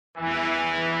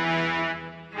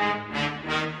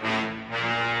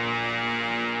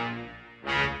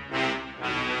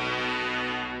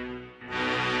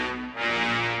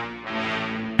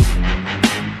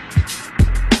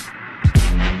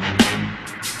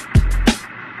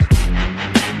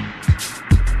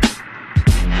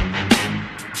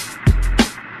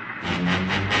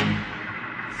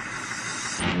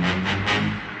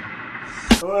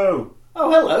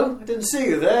didn't see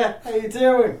you there. How you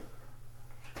doing?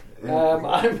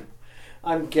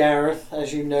 I'm Gareth,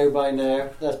 as you know by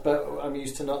now. But I'm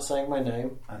used to not saying my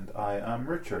name. And I am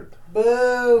Richard.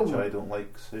 Boom! Which I don't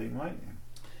like saying my name.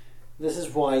 This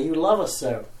is why you love us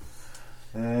so.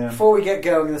 Before we get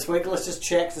going this week, let's just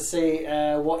check to see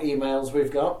what emails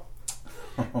we've got.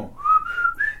 God,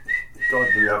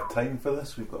 do we have time for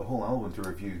this? We've got a whole album to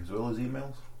review as well as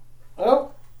emails.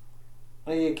 Oh,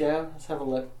 there you go. Let's have a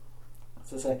look.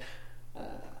 What's it say?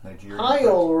 Hi,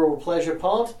 Oral Pleasure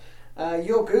Pod.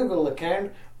 Your Google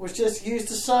account was just used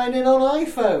to sign in on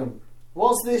iPhone.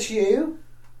 Was this you?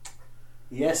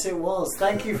 Yes, it was.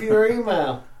 Thank you for your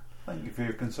email. Thank you for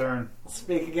your concern. I'll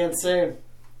speak again soon.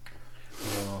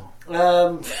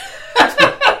 Oh.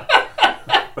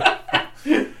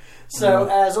 So,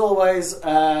 as always,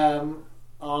 on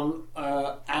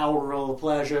Oral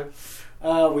Pleasure,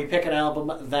 we pick an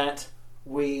album that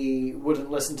we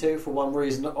wouldn't listen to for one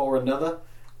reason or another,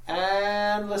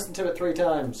 and listen to it 3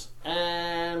 times,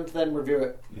 and then review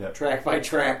it track by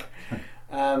track.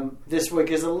 This week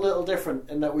is a little different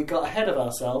in that we got ahead of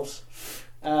ourselves.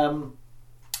 And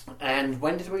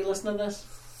when did we listen to this?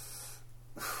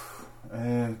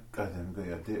 God, I'm going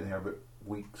to get a date in here about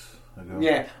weeks ago.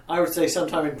 Yeah, I would say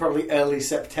sometime in probably early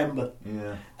September.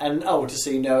 Yeah. And just so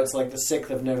you know, it's like the 6th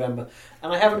of November.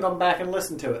 And I haven't gone back and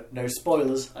listened to it. No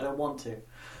spoilers, I don't want to.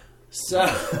 So,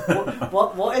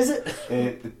 what is it?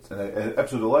 It's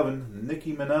episode 11,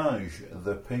 Nicki Minaj,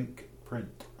 The Pink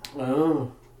Print.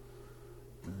 Oh.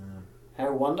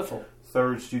 How wonderful.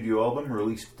 3rd studio album,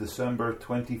 released December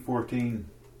 2014.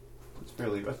 It's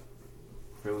fairly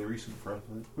recent for us,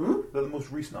 isn't it? Is that the most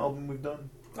recent album we've done?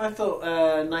 I thought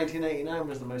 1989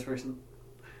 was the most recent.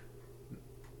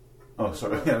 Oh,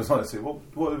 sorry. I was going to say, what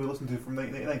did we listen to from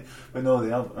 1989? But no,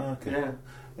 the album. Okay.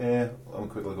 Yeah. I'll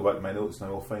quickly go back to my notes and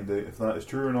I'll find out if that is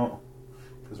true or not,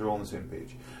 because they're all on the same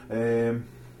page.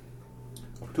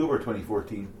 October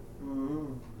 2014.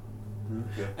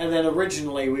 Okay. And then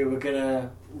originally we were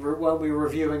gonna, when we were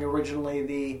reviewing originally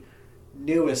the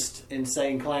newest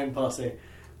Insane Clown Posse,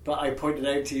 but I pointed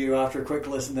out to you after a quick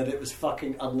listen that it was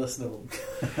fucking unlistenable.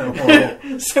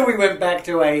 So we went back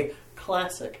to a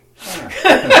classic.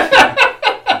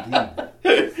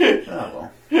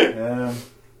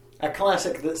 A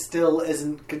classic that still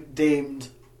isn't deemed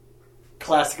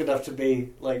classic enough to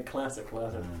be like classic.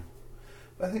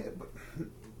 I think,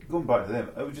 going back to them,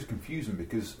 it was just confusing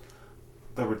because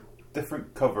there were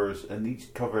different covers and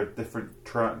each covered different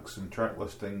tracks and track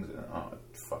listings, and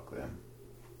fuck them.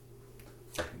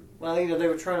 Well, they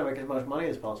were trying to make as much money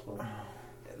as possible.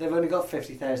 They've only got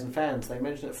 50,000 fans. They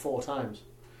mentioned it 4 times.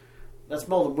 That's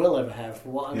more than we'll ever have.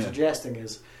 What I'm suggesting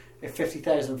is, if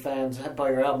 50,000 fans buy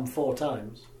your album 4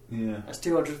 times, that's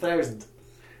 200,000,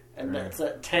 and that's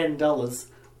at $10.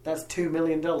 That's $2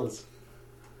 million.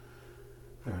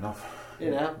 Fair enough.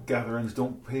 Gatherings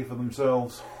don't pay for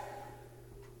themselves.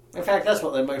 In fact, that's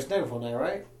what they're most known for now,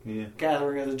 right? Yeah.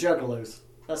 Gathering of the Juggalos.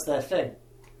 That's their thing.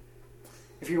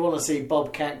 If you want to see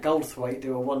Bobcat Goldthwait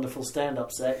do a wonderful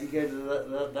stand-up set, you go to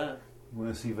that.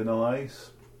 Want to see Vanilla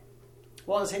Ice?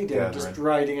 What is he doing? Just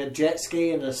riding a jet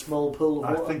ski in a small pool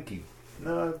of water? I think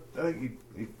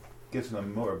he gets on a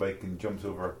motorbike and jumps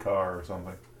over a car or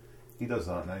something. He does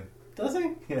that now. Does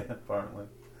he? Yeah, apparently.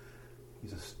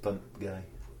 He's a stunt guy.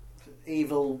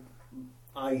 Evil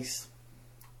Ice.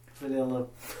 Vanilla.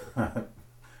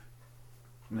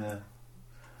 Yeah.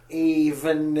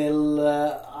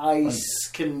 Vanilla Ice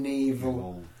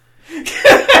Knievel.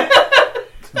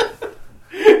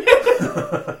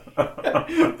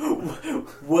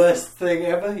 Worst thing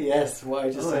ever? Yes, what I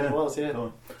just said was,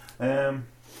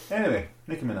 Anyway,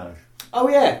 Nicki Minaj. Oh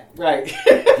yeah, right.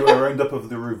 Do you want a roundup of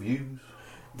the reviews?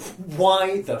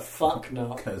 Why the fuck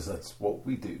not? Because that's what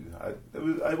we do.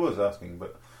 I was asking,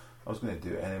 but I was going to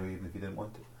do it anyway, even if you didn't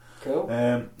want to. Cool.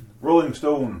 Rolling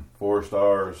Stone, 4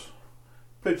 stars.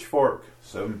 Pitchfork,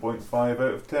 7.5 out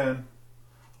of 10.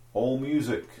 All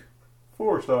Music,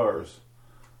 4 stars.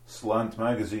 Slant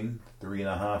Magazine,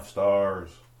 3.5 stars.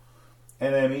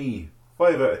 NME,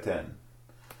 5 out of 10.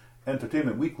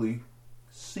 Entertainment Weekly,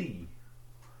 C.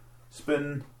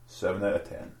 Spin, 7 out of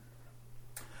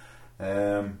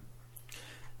 10.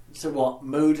 So what,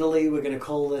 moodily we're going to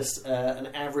call this an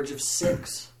average of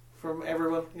 6 from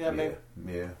everyone? Maybe?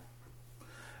 Yeah.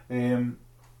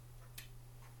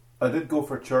 I did go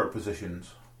for chart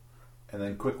positions and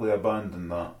then quickly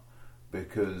abandoned that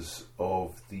because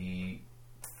of the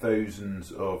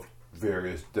thousands of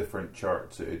various different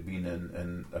charts it had been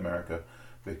in America,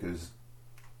 because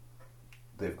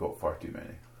they've got far too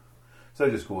many. So I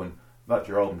just going, that's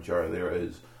your album chart, there it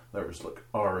is. There's like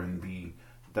R&B,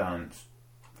 dance,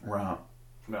 rap,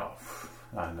 No,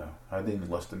 I know. I didn't even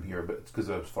list them here, but it's because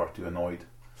I was far too annoyed.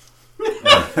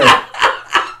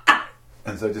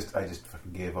 And so I just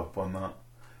fucking gave up on that.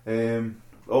 There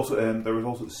was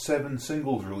also 7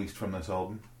 singles released from this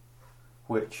album,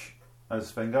 which, as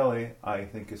Svengali, I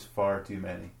think is far too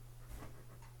many.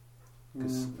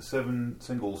 Because 7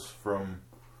 singles from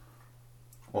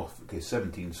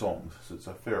 17 songs, so it's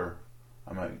a fair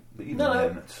amount. But even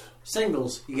then, it's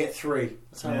singles. You get 3.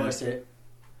 That's how I see it.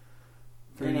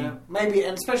 3. You know, maybe,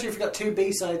 and especially if you've got 2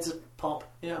 B-sides of pop.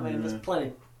 You know what I mean? There's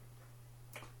plenty.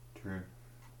 True.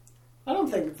 I don't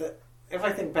think that. If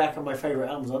I think back on my favourite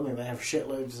albums, I don't think they have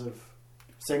shitloads of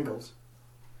singles.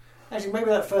 Actually, maybe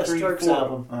that first 3, Strokes 4,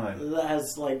 album that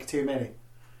has like too many.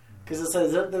 Because it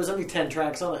says there was only 10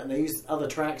 tracks on it, and they used other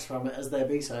tracks from it as their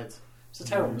B-sides. It's a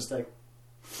terrible mistake.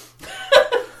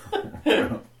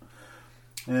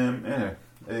 Anyway,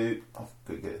 I've got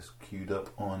to get this queued up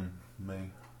on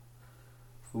my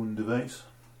phone device.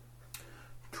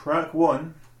 Track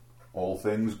 1, All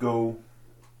Things Go.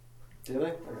 Do they?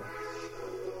 Okay.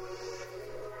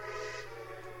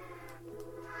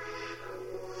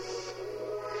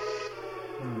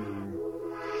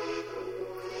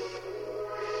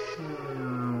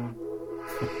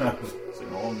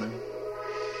 Sing on, man.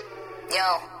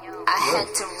 Yo, I had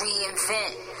to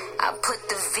reinvent. I put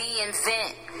the V in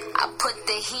vent. I put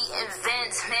the heat in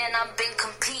vents. Man, I've been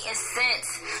competing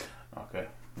since. Okay.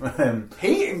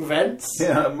 Heating vents?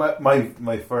 Yeah,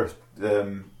 my first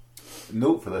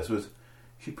note for this was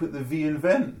she put the V in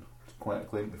vent. It's quite a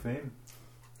claim to fame.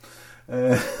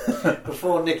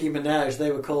 Before Nicki Minaj,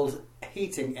 they were called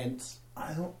heating ents.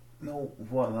 I don't know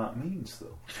what that means,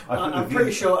 though. I'm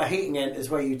pretty sure a heating ent is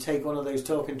where you take one of those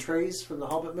talking trees from the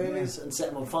Hobbit movies and set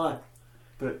them on fire.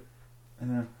 But,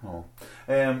 anyway,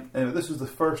 this was the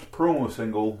first promo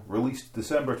single released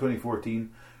December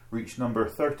 2014, reached number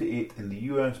 38 in the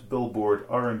US Billboard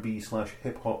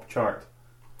R&B/hip hop chart.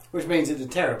 Which means it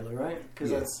did terribly, right?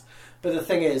 But the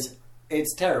thing is,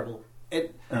 it's terrible.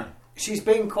 She's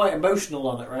being quite emotional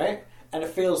on it, right? And it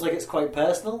feels like it's quite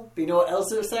personal. But you know what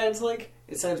else it sounds like?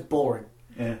 It sounds boring.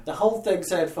 Yeah. The whole thing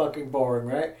sounded fucking boring,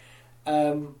 right?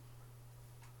 And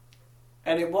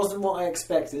it wasn't what I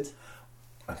expected.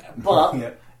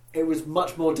 But it was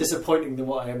much more disappointing than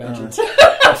what I imagined.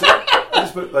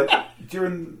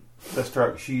 During this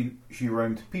track, she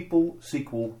rhymed people,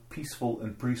 sequel, peaceful,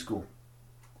 and preschool.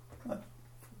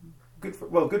 Good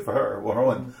for her.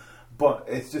 But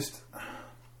it's just.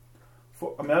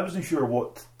 I wasn't sure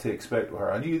what to expect with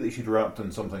her. I knew that she'd rapped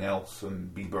on something else,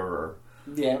 and Bieber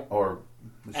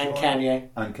and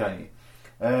Kanye.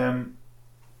 I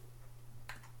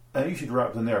knew she'd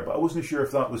rapped in there, but I wasn't sure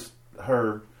if that was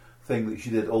her thing that she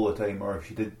did all the time, or if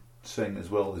she did sing as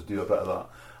well as do a bit of that.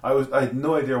 I had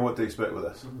no idea what to expect with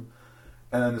this. Mm-hmm.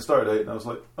 And then it started out, and I was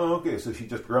like, oh, okay, so she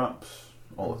just raps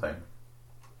all the time.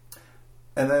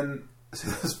 And then,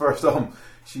 this first album,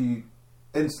 she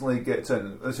instantly gets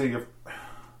in. I was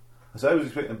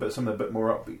expecting something a bit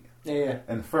more upbeat. Yeah.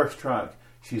 In the first track,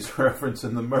 she's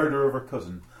referencing the murder of her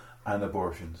cousin and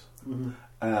abortions. Mm-hmm.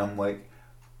 And I'm like,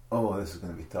 oh, this is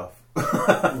going to be tough.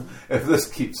 If this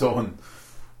keeps on,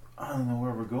 I don't know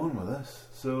where we're going with this.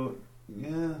 So,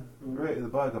 right at the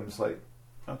back, I'm just like,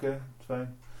 okay, it's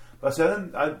fine. But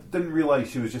I didn't realise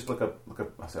she was just like a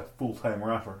full-time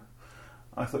rapper.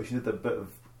 I thought she did a bit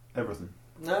of everything.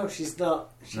 No, she's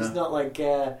not. She's not like she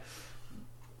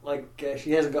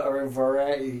hasn't got her own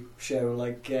variety show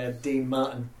like Dean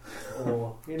Martin,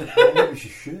 or maybe she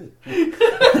should.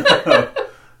 Have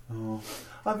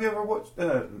you ever watched?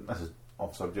 This is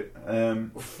off subject.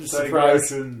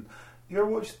 Surprise! You ever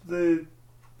watched the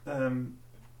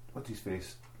what's his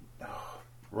face?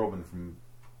 Robin from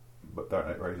Dark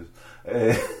Knight Rises.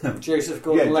 Joseph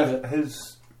Gordon-Levitt.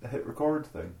 His hit record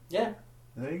thing. Yeah.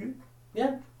 There you go.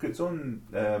 Yeah. It's on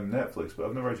Netflix, but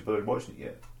I've never actually bothered watching it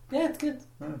yet. Yeah, it's good.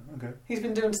 Oh, okay. He's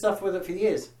been doing stuff with it for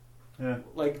years. Yeah.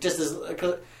 Like, just as...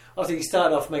 Cause obviously, he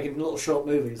started off making little short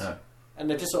movies. And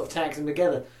they just sort of tagged them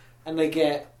together. And they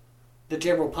get the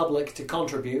general public to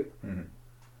contribute. Mm-hmm.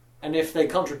 And if they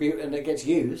contribute and it gets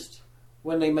used,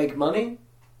 when they make money,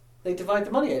 they divide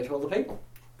the money out to all the people.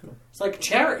 Cool. It's like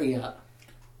charity art.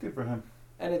 Good for him.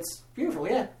 And it's beautiful,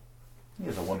 yeah. He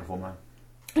is a wonderful man.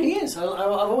 He is. I've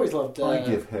always loved... I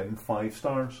give him 5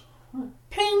 stars.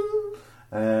 Ping!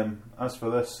 As for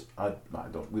this,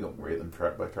 we don't rate them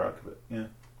track by track, but yeah.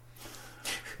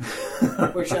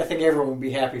 Which I think everyone would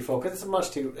be happy for, because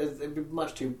it'd be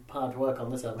much too hard to work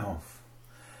on this album. Oh.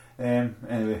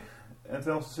 Anyway,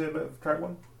 anything else to say about track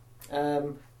 1?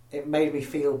 It made me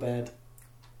feel bad.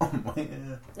 Oh my,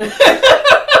 yeah.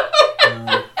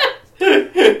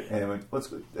 Anyway, let's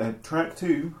go. Track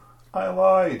 2. I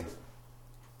lied.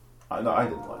 No, I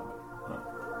didn't lie. No.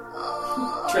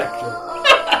 Track 2.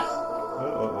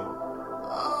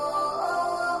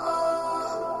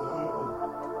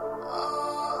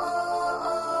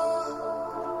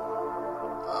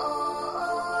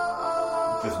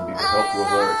 Justin Bieber helped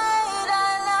with lyrics.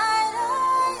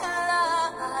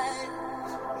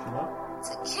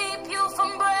 To keep you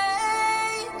from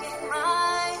breaking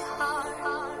my heart.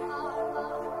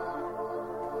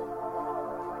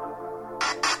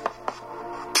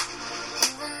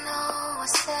 Even though I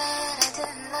said I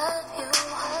didn't love you,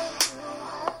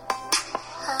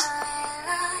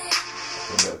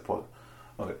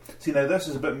 Okay. See, now this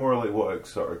is a bit more like what I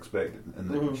sort of expected, and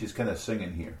that she's kind of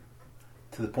singing here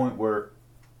to the point where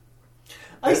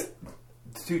the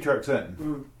 2 tracks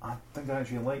in, I think I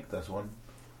actually like this one.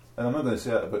 And I'm not going to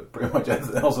say that about pretty much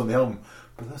anything else on the album,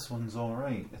 but this one's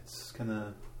alright. It's kind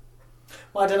of...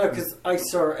 Well, I don't know, because I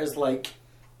saw it as like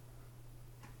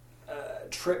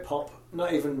trip hop,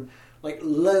 not even like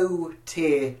low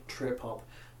tier trip hop,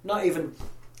 not even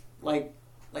like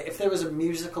if there was a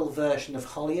musical version of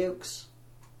Hollyoaks,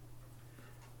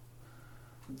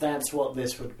 that's what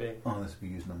this would be. Oh, this would be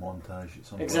using a montage at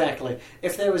some point. Exactly.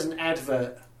 If there was an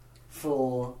advert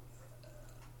for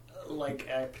like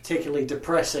a particularly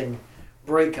depressing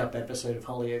breakup episode of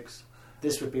Hollyoaks,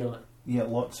 this would be on it. Yeah,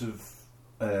 lots of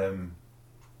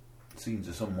scenes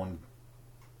of someone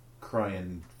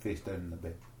crying face down in the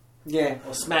bed. Yeah,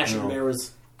 or smashing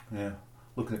mirrors. Yeah,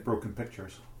 looking at broken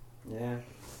pictures. Yeah.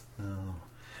 Oh.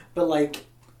 But like,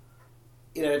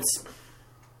 you know, it's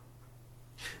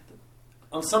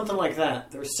on something like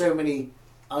that, there are so many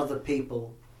other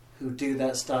people who do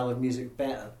that style of music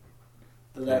better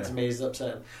that to me is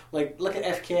upsetting. Like, look at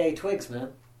FKA Twigs,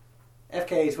 man.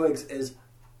 FKA Twigs is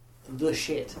the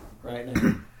shit right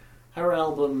now. Her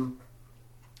album,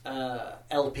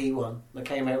 LP1, that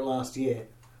came out last year,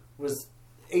 was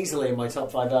easily in my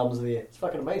top 5 albums of the year. It's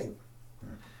fucking amazing.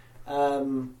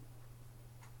 You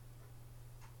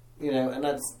know, and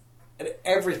that's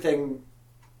everything.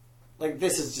 Like,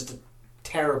 this is just a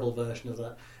terrible version of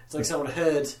that. It's like someone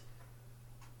heard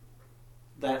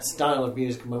that style of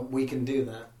music and went, we can do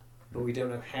that, but we don't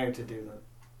know how to do that.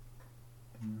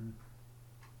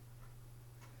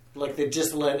 Like, they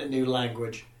just learnt a new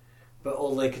language, but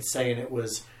all they could say in it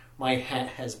was, my hat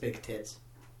has big tits.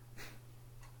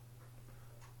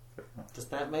 Does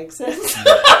that make sense?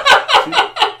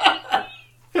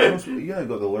 You haven't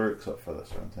got the lyrics up for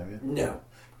this one, have you? No.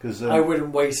 Because I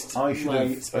wouldn't waste I should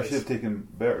have taken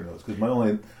better notes, because my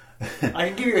only... I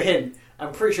can give you a hint.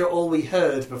 I'm pretty sure all we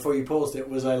heard before you paused it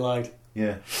was I lied.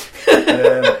 Yeah.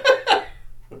 I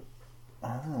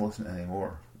don't listen to any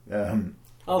more.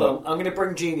 Hold on, I'm going to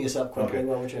bring Genius up quickly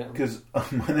while we're chatting. Because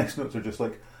my next notes are just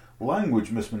like,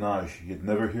 language, Miss Minaj. You'd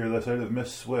never hear this out of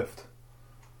Miss Swift.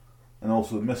 And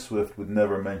also, Miss Swift would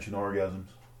never mention orgasms.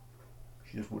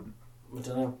 She just wouldn't. I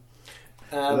don't know.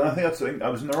 But then I think I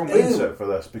was in the wrong mindset for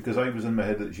this, because I was in my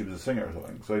head that she was a singer or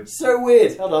something. So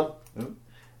weird. Hold on.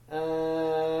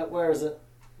 Oh. Where is it?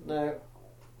 No.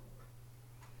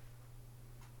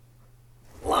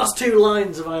 Last 2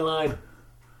 lines of I lied.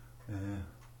 I'm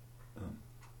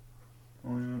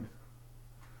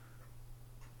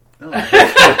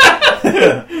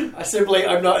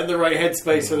not in the right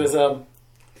headspace for this.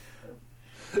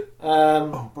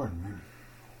 Pardon me.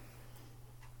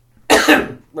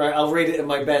 Right, I'll read it in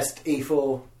my best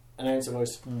E4 announcer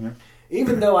voice.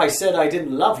 Even though I said I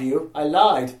didn't love you, I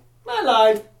lied. I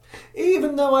lied.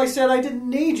 Even though I said I didn't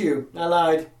need you, I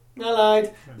lied. I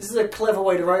lied. This is a clever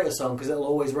way to write a song because it'll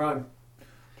always rhyme.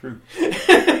 True.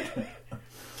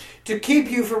 To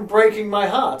keep you from breaking my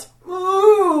heart.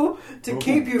 Ooh. To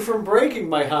keep you from breaking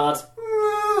my heart.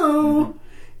 Ooh.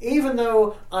 Even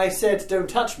though I said don't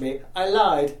touch me, I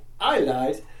lied. I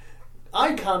lied.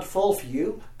 I can't fall for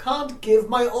you, can't give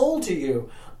my all to you.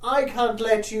 I can't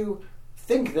let you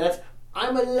think that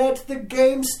I'ma let the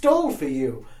game stall for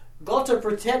you. Gotta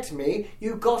protect me,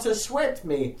 you gotta sweat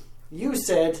me. You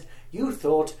said, you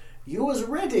thought, you was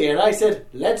ready, and I said,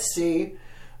 let's see.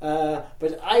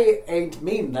 But I ain't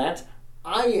mean that.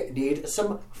 I need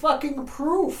some fucking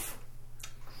proof.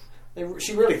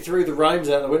 She really threw the rhymes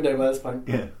out the window by this point.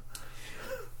 Yeah.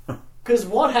 Because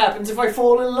what happens if I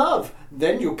fall in love?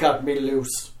 Then you cut me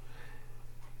loose.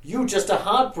 You just a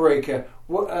heartbreaker.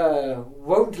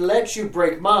 Won't let you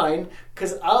break mine,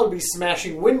 because I'll be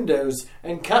smashing windows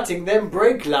and cutting them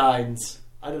brake lines.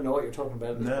 I don't know what you're talking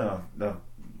about. No,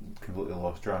 completely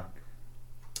lost track.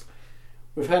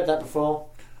 We've heard that before.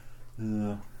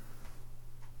 Yeah.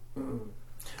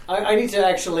 I need to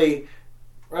actually...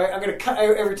 Right, I'm going to cut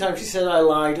out every time she says I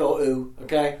lied or ooh,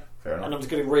 okay? Fair enough. And I'm just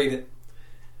going to read it.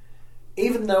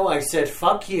 Even though I said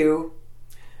fuck you,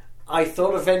 I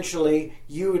thought eventually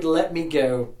you would let me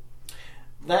go.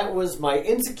 That was my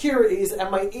insecurities and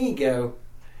my ego.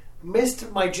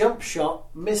 Missed my jump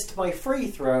shot, missed my free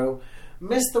throw,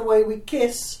 missed the way we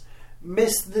kiss,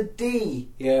 missed the D,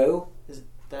 yo. Is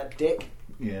that dick?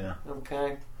 Yeah.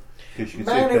 Okay.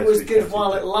 Man, it was good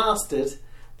while it lasted.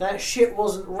 That shit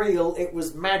wasn't real, it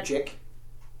was magic.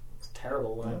 It's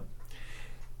terrible, though. Yeah.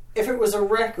 If it was a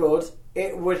record,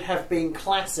 it would have been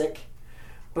classic.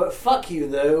 But fuck you,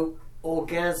 though,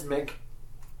 orgasmic.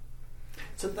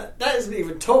 So that isn't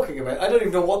even talking about. I don't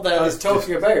even know what that is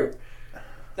talking about.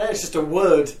 That is just a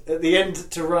word at the end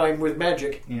to rhyme with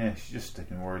magic. Yeah, she's just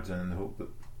sticking words in the hope that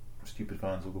stupid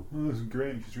fans will go, oh, this is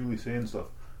great, she's really saying stuff.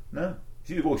 No.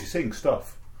 She's saying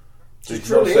stuff. So she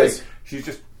truly is. She's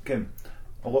just,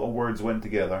 a lot of words went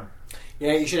together.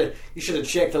 Yeah, you should have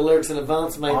checked the lyrics in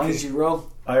advance, mate, because you're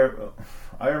wrong.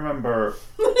 I remember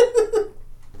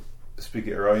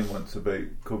speaking to Ryan once about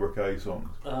Cobra Kai songs,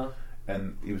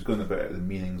 and he was going about the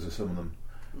meanings of some of them,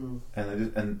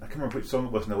 and I can't remember which song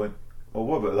it was, and I went, "Well,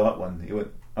 what about that one?" He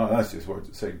went, "Oh, that's just words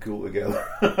that sound cool together."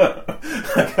 I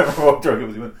can't remember what drug it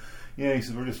was. He went, "Yeah," he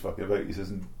says, "We're just fucking about." He says,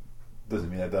 and doesn't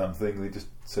mean a damn thing. They just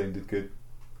sounded good.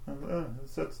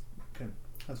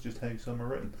 That's just how some are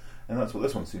written, and that's what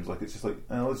this one seems like. It's just like,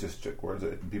 let's just check words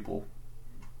out and people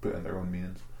put in their own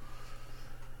meanings.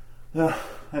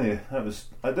 Anyway,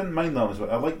 I didn't mind that one.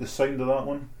 I like the sound of that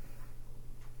one,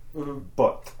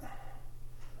 but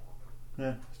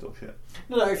still shit.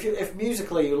 No, if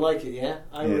musically you like it,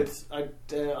 I'd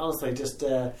honestly just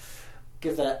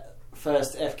give that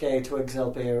first FKA Twigs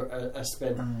LP a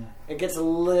spin. It gets a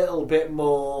little bit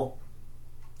more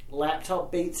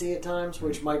laptop beatsy at times,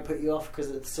 which might put you off because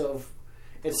it's sort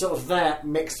of that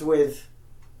mixed with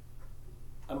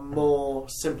a more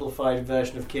simplified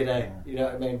version of Kid A. You know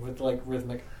what I mean, with like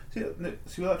rhythmic. See what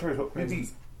that track is. Maybe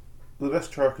with this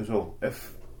track as well.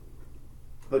 If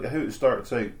like how it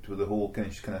starts out with the whole kind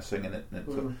of singing it, and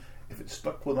so if it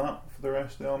stuck with that for the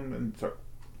rest of the album and start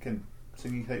kind of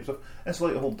singing type stuff, it's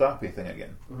like the whole Dappy thing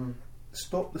again.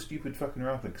 Stop the stupid fucking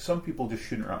rapping. Some people just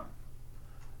shouldn't rap.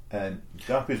 And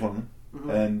Dappy's one of them,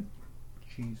 and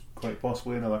she's quite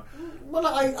possibly another. Well,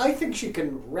 I think she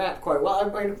can rap quite well.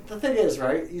 I mean, the thing is,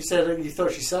 right, you said that you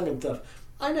thought she sung and stuff.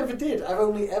 I never did. I've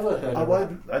only ever heard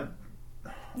her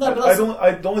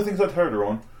the only things I'd heard her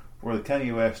on were the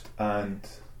Kanye West and...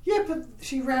 Yeah, but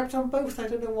she rapped on both. I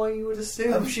don't know why you would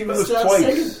assume she would start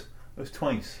singing. It was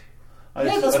twice.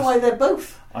 That's why they're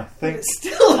both. I think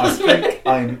I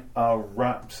I'm a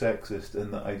rap sexist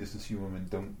in that I just assume women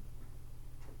don't.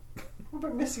 What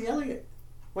about Missy Elliott?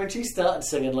 When she started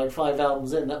singing like 5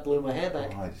 albums in, that blew my hair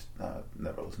back. I just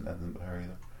never listened to anything but her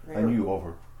either. Really? I knew of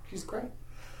her. She's great.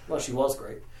 Well, she was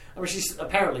great. I mean, she's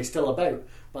apparently still about,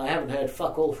 but I haven't heard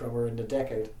fuck all from her in a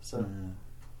decade. So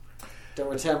don't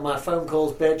return my phone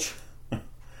calls, bitch.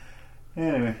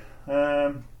 Anyway,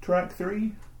 track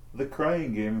 3, The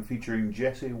Crying Game, featuring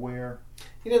Jessie Ware.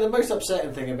 You know, the most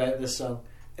upsetting thing about this song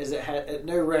is it had at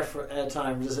no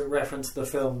time does it reference the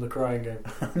film The Crying Game.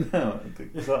 No, I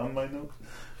think is that on my notes?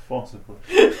 Possibly.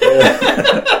 Here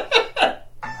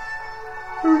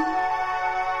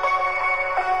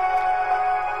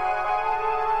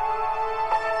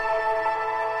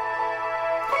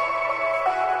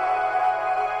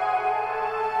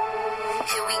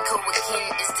we go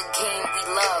again, it's the game we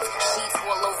love. Sheets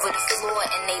all over the floor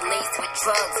and they laced with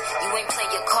drugs. You ain't play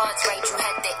your cards right, you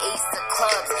had the ace of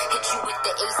clubs. Hit you with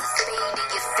the ace of spade in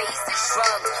your face and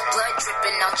shrugged. Blood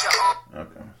dripping out your arm.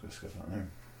 Okay, let's skip that now.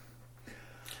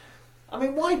 I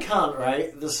mean, why can't,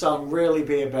 right, the song really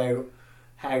be about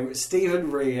how Stephen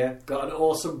Rea got an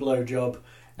awesome blowjob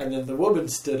and then the woman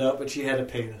stood up and she had a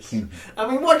penis? I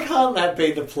mean, why can't that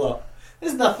be the plot?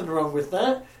 There's nothing wrong with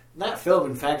that. That film,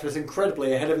 in fact, was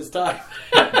incredibly ahead of its time.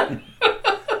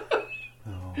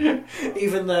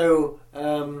 Even though,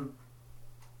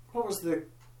 what was the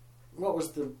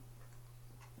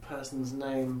person's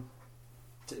name?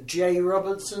 Jay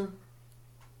Robertson,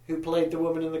 who played the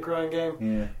woman in The Crying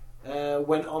Game,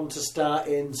 went on to star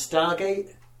in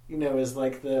Stargate. You know, as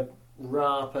like the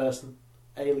Ra person,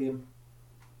 alien.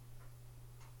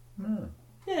 No.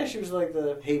 Yeah, she was like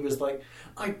he was like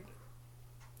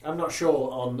I'm not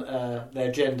sure on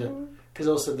their gender, because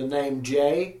also the name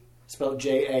Jay, spelled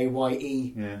Jaye,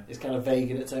 is kind of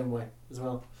vague in its own way as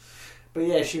well. But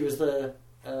yeah, she was the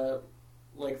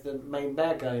like the main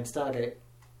bad guy in Stargate.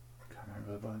 Can't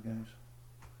remember the bad guys.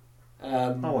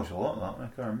 I watched a lot of that. I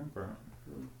can't remember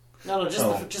it. No,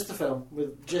 just the film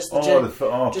with just the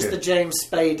the James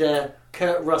Spader,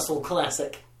 Kurt Russell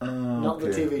classic, not the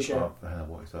TV show. I haven't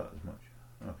watched that as much.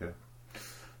 Okay,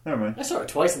 never mind. I saw it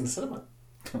twice in the cinema.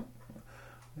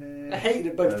 I hated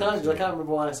it both times. I can't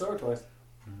remember why I saw it twice.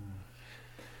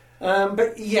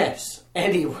 But yes.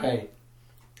 Anyway,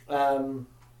 by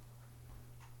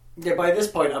this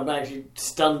point, I'm actually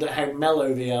stunned at how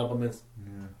mellow the album is,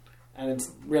 and it's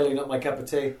really not my cup of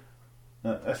tea.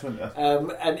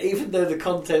 And even though the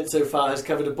content so far has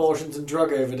covered abortions and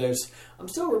drug overdose, I'm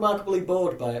still remarkably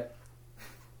bored by it.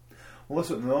 Well,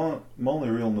 listen, my only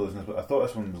real note is I thought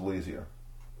this one was lazier,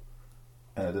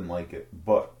 and I didn't like it.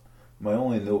 But my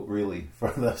only note really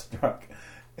for this track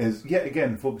is yet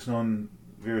again focusing on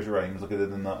various rhymes, like I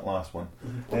did in that last one.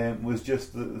 Was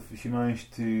just that she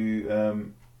managed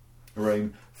to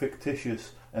rhyme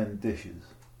fictitious and dishes,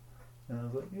 and I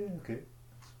was like, yeah, okay.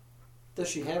 Does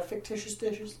she have fictitious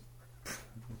dishes?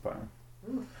 But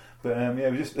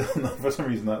it was just for some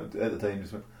reason that at the time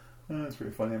just went, oh, that's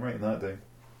pretty funny. I'm writing that down.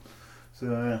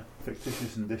 So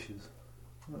fictitious and dishes.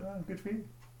 Like, good for you.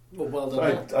 Well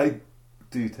done. I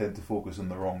do tend to focus on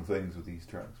the wrong things with these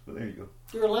tracks, but there you go.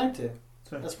 You're allowed to.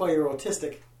 So, that's why you're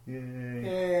autistic.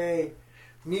 Yay!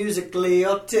 Musically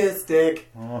autistic.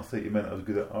 Oh, I thought you meant I was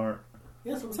good at art.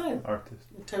 Yeah, that's what I'm saying. Artist.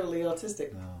 You're totally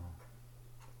autistic. No.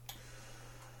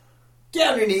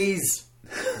 Get on your knees.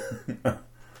 Get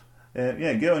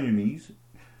on your knees.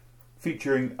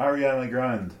 Featuring Ariana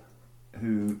Grande,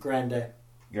 who Grande.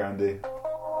 No.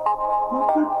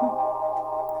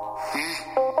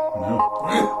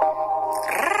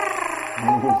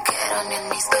 Get on your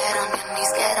knees, get on your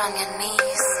knees, get on your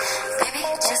knees. Baby,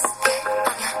 just get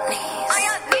on your knees. On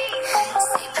your knees.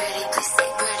 Say pretty, please, say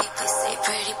pretty, please, say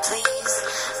pretty, please.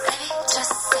 Baby,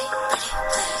 just say pretty,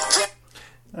 please.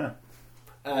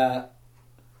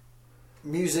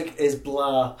 Music is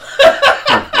blah.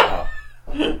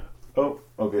 Oh,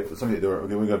 okay, somebody at the door.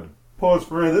 Okay, we got to pause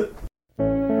for it.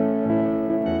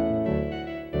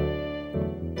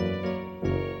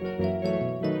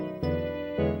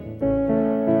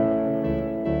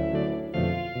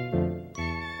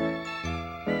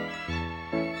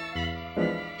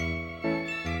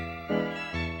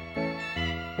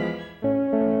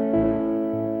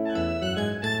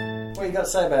 What you got to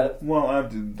say about it? Well,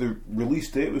 the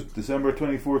release date was December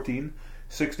 2014,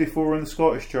 64 in the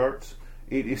Scottish charts,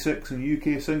 86 in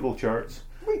the UK single charts,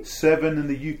 7 in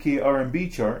the UK R&B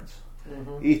charts,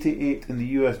 88 in the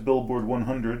US Billboard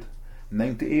 100,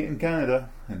 98 in Canada,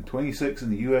 and 26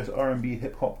 in the US R&B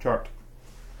hip hop chart.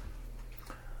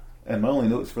 And my only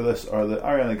notes for this are that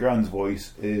Ariana Grande's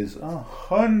voice is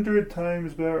 100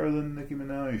 times better than Nicki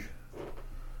Minaj,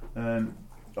 and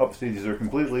upstages her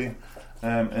completely.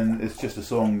 And it's just a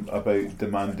song about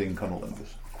demanding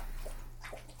cunnilingus.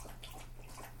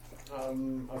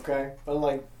 Okay.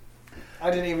 Well, I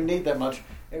didn't even need that much.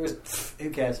 It was, who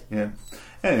cares? Yeah.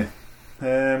 Anyway.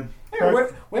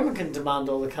 Women can demand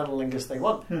all the cunnilingus they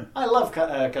want. Yeah. I love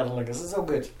cunnilingus. It's all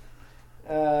good.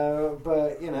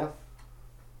 But,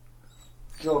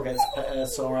 jaw gets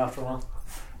sore after a while.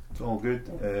 It's all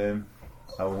good.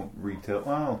 I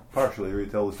won't partially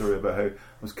retell the story about how I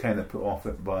was kind of put off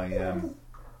it by...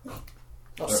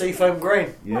 Seafoam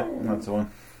Green. Yeah, that's the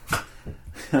one.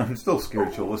 I'm still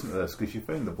scared she'll listen to this because she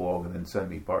found the blog and then sent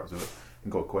me parts of it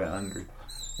and got quite angry.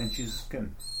 And she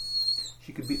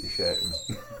could beat the shit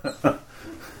out of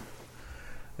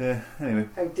me. Anyway.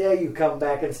 How dare you come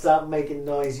back and start making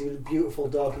noise, you beautiful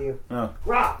dog, you. Oh.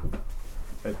 Rah!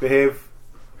 Right, behave.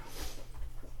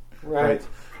 Right.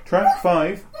 Track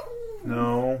 5.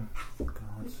 No. For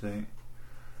God's sake.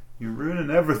 You're ruining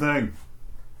everything.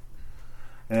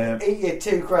 Eat your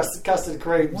 2 custard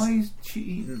creams. Why is she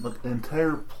eating the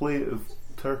entire plate of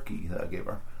turkey that I gave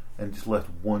her and just left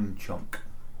one chunk?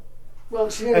 Well,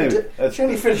 she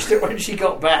only finished it when she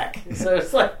got back. So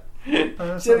it's like,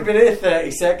 she's only been here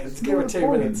 30 seconds. Give her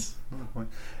 2 minutes.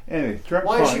 Anyway, track 5.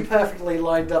 Why has she perfectly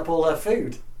lined up all her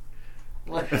food?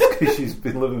 That's because she's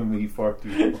been living with me far too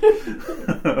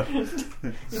long.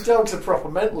 Your dog's a proper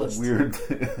mentalist.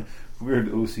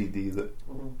 Weird OCD that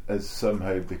has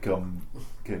somehow become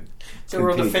so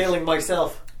we're on the Feeling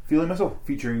Myself. Feeling Myself,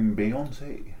 featuring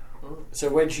Beyonce. So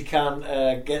when she can't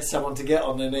get someone to get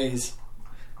on their knees,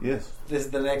 yes, this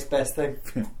is the next best thing.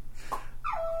 Yo, B,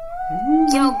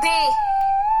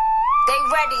 they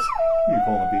ready. Who you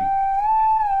calling a B?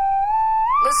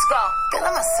 Let's go.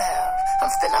 Feeling myself. I'm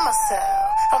feeling myself.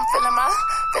 I'm feeling myself.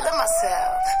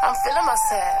 I'm feeling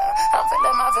myself. I'm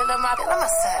feeling myself.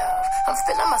 I'm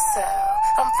feeling myself.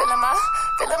 I'm feeling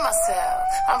myself.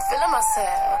 I'm feeling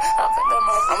myself.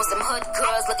 I'm with some hood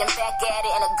girls looking back at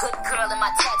it, and a good girl in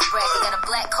my tax bracket. Got a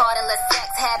black card and let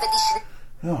sex have it. These shit.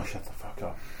 Oh, shut the fuck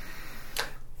up.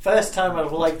 First time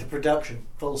I've liked the production,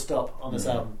 full stop, on this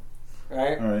album.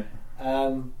 Right? Alright.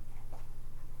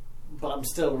 But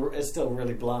it's still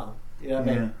really bland. You know what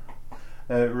I mean?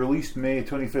 Released May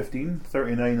 2015,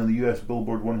 39 on the US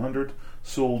Billboard 100,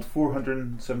 sold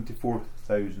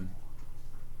 474,000.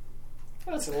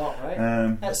 That's a lot,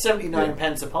 right? That's 79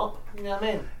 pence a pop. You know what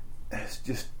I mean? It's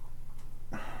just...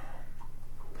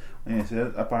 Yeah,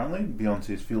 so apparently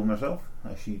Beyonce's feeling herself,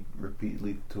 as she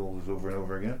repeatedly told us over and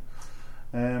over again.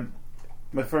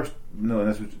 My first no,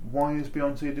 this was, why is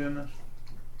Beyonce doing this?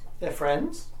 They're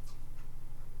friends.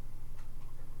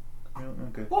 Yeah,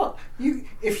 okay. What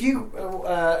if you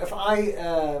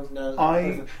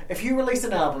released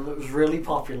an album that was really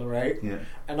popular, right? Yeah.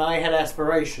 And I had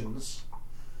aspirations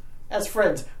as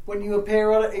friends, when you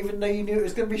appear on it, even though you knew it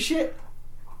was going to be shit.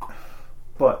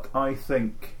 But I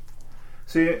think.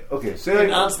 You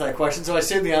didn't answer that question, so I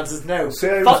assume the answer is no.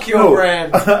 Fuck your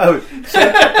brand. I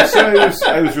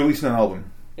was releasing an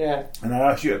album. Yeah. And I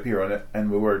asked you to appear on it, and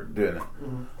we were doing it.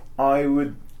 Mm-hmm. I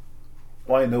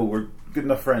know we're good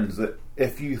enough friends that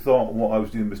if you thought what I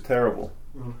was doing was terrible,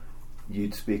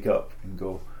 you'd speak up and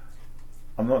go,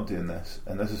 I'm not doing this,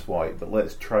 and this is why, but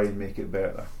let's try and make it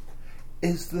better.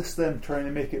 Is this them trying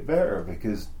to make it better?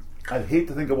 Because I'd hate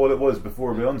to think of what it was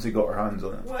before Beyonce got her hands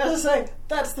on it. Well, as I say,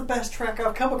 that's the best track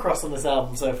I've come across on this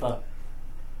album so far.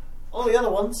 All the other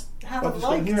ones haven't What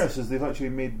liked. What here is they've actually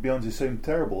made Beyonce sound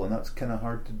terrible, and that's kind of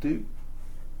hard to do.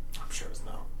 I'm sure it's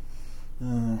not.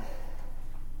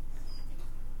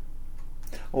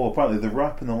 Apparently the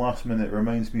rap in the last minute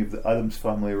reminds me of the Addams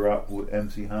Family rap with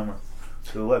MC Hammer.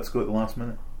 So let's go to the last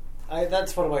minute.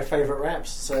 That's one of my favourite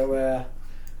raps, so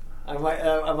I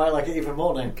might like it even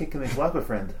more now. Kicking his lap a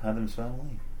friend, Addams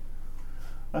Family.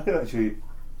 I could actually, if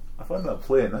I found that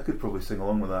playing, I could probably sing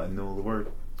along with that and know all the words.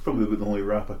 It's probably the only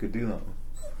rap I could do that with.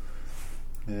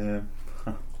 Yeah.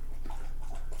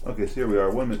 Okay, so here we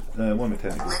are. 1 minute 10 to go. Let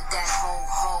that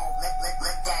hoe, let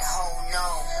that hoe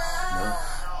know. No.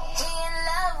 He in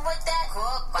love with that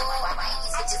hook. Why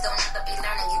these bitches don't ever be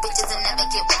learning? You bitches will never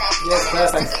get what I be. Yes,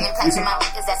 perfect. My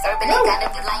records that's urban. No. Gotta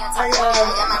rely on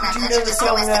Do you know the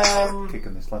song?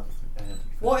 Kicking this lap.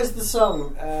 What is the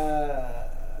song?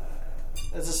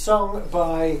 There's a song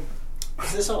by.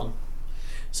 Is this on?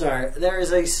 Sorry, there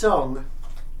is a song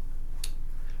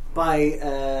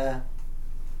by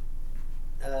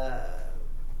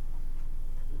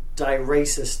Die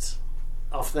Racist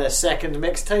off their second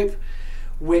mixtape,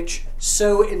 which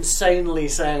so insanely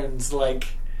sounds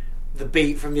like the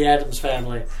beat from the Addams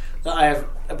Family that I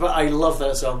love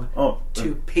that song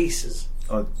to pieces.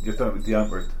 Oh, you're talking about the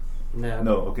Antwoord? No.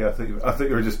 No, okay, I thought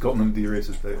you were just calling them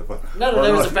De-Racist. No,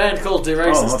 there was a band called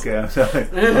De-Racist. Oh, okay, I'm sorry.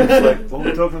 I was like, what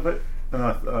were we talking about?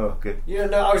 Okay. Yeah,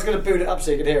 no, I was going to boot it up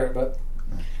so you could hear it, but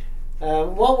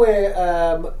while we're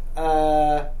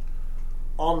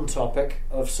on topic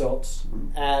of sorts,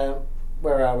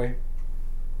 where are we?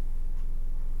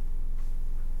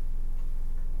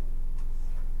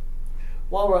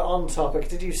 While we're on topic,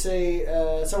 did you see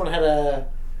someone had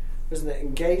was it an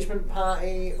engagement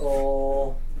party,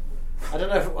 or I don't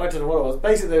know what it was.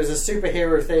 Basically, there was a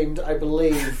superhero themed, I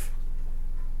believe,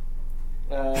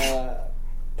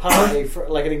 party for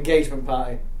like an engagement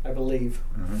party, I believe.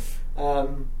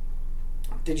 Mm-hmm.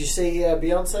 Did you see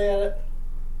Beyonce at it?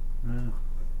 No.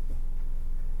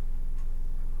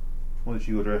 What did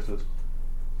she go dressed as?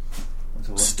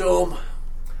 Storm.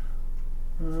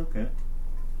 Oh, okay.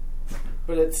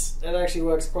 But it actually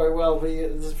works quite well. But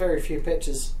there's very few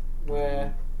pictures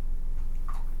where,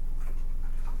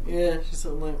 she's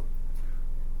sort of like.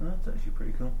 That's actually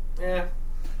pretty cool. Yeah.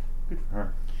 Good for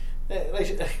her.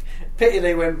 Pity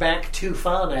they went back too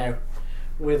far now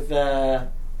with the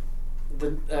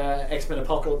X-Men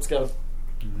Apocalypse Girl,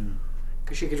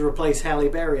 because she could replace Halle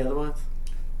Berry otherwise.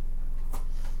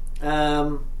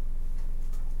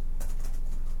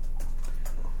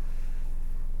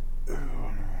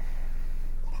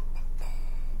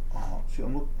 See,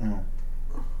 I'm looking.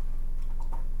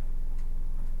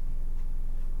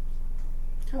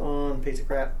 Come on, piece of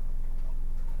crap.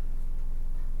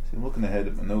 See, I'm looking ahead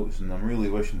at my notes, and I'm really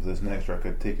wishing for this next track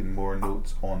I'd taken more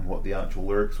notes on what the actual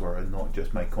lyrics were, and not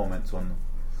just my comments on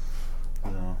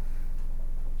them.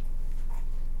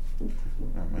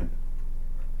 Never mind.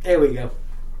 There we go.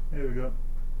 There we go.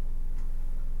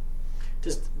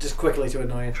 Just quickly to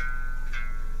annoy you.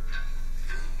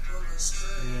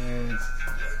 Yeah.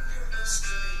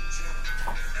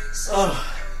 Oh,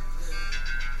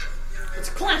 it's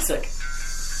a classic.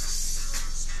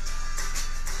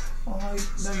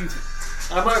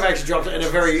 I might have actually dropped it in a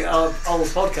very old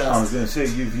podcast. I was going to say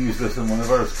you've used this in one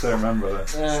of ours because I remember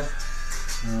that.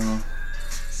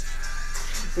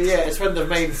 But yeah, it's when the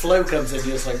main flow comes in.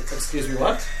 You're just like, excuse me,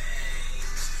 what?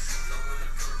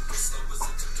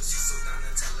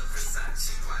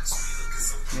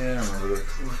 Yeah, I remember that.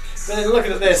 But then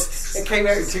looking at this, it came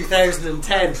out in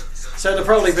 2010, so it'd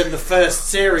probably been the first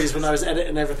series when I was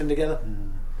editing everything together.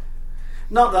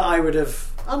 Not that I would have.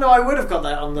 Oh no, I would have got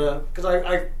that on the because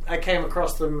I came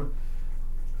across them.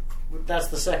 That's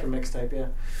the second mixtape, yeah.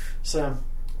 So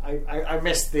I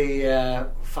missed the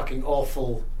fucking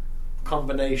awful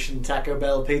combination Taco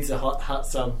Bell Pizza Hut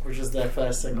song, which was their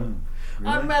first single.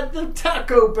 Really? I'm at the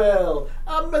Taco Bell.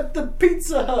 I'm at the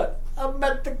Pizza Hut. I'm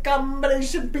at the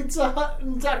combination Pizza Hut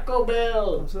and Taco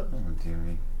Bell. What's that? Oh dear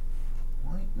me.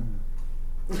 What?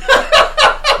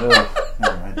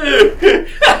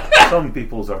 Some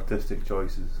people's artistic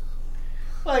choices.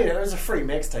 Well, you know, it's a free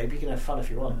mixtape. You can have fun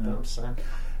if you want. But I'm saying.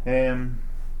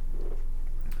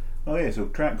 Oh yeah, so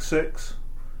track 6,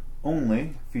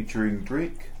 Only, featuring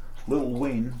Drake, Lil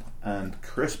Wayne, and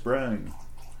Chris Brown.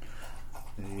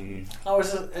 Oh,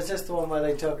 is this the one where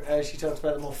they talk? She talks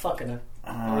about them all fucking her.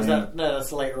 Or is that no?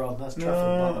 That's later on. That's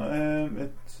no.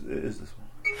 It is this one.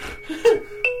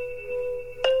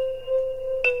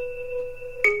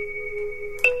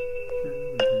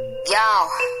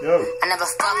 Yo, I never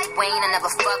fucked Wayne, I never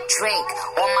fucked Drake.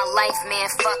 All my life, man,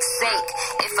 fuck's sake.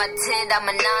 If I did, I'd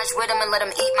menage with him and let him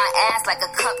eat my ass like a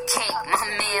cupcake. My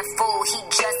man fool, he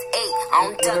just ate. I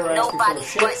don't duck nobody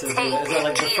but take. Is that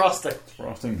like the frosting?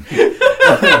 Frosting.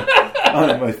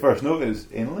 My first note is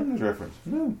anal language reference.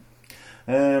 No.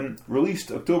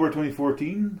 Released October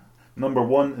 2014, number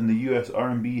 1 in the US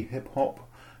R&B hip hop,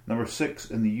 number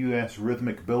 6 in the US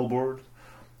rhythmic Billboard,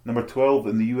 number 12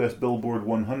 in the US Billboard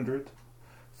 100,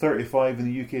 35 in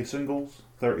the UK singles,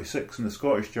 36 in the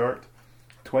Scottish chart,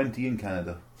 20 in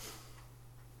Canada.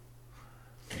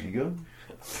 There you go.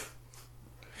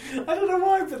 I don't know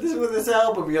why, but with this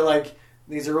album, you're like,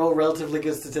 these are all relatively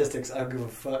good statistics. I don't give a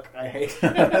fuck. I hate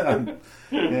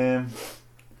it.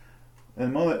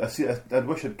 And I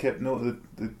wish I'd kept note of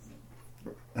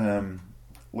the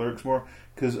lyrics more,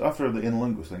 because after the in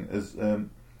linguist thing is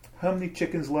how many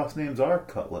chickens' last names are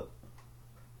Cutlet?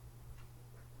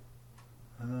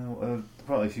 I know.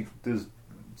 Apparently, she does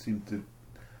seem to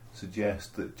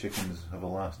suggest that chickens have a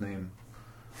last name.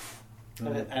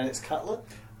 And it's Cutlet.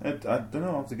 I don't know.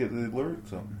 I'll have to get the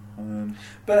lyrics up.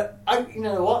 But you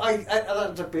know what?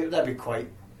 That'd be quite.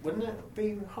 Wouldn't it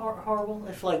be horrible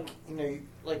if, like, you know,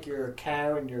 like you're a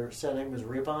cow and your surname was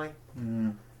Ribeye?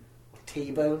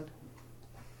 T-Bone.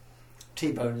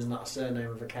 T-Bone is not a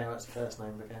surname of a cow; it's the first name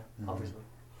of a cow, obviously.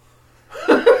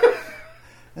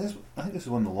 I think this is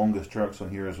one of the longest tracks on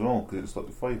here as well, because it's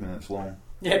like 5 minutes long.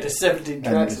 Yeah, there's 17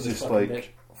 tracks. And it's just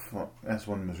like, fuck, this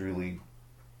one was really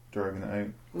dragging it out.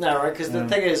 No, right? Because the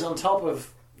thing is, on top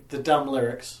of the dumb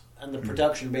lyrics and the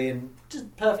production being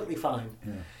just perfectly fine.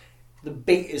 Yeah. The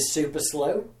beat is super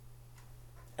slow,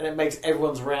 and it makes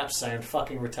everyone's rap sound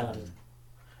fucking retarded.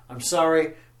 I'm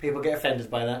sorry, people get offended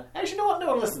by that. Actually, you know what? No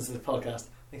one listens to this podcast.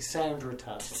 They sound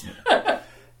retarded.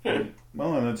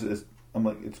 Well, I'm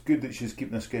like, it's good that she's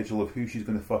keeping a schedule of who she's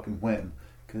going to fucking when,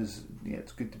 because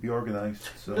it's good to be organised.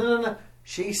 So. No.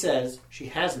 She says she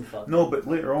hasn't fucked. No, but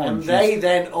later on, and they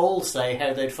then all say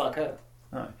how they'd fuck her.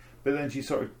 Aye. But then she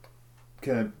sort of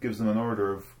kind of gives them an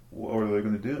order of what order they're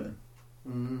going to do it in.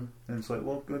 And it's like,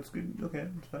 well, that's good. Okay,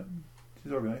 it's fine.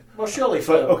 She's organised. Well, surely.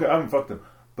 Okay, I haven't fucked him,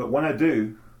 but when I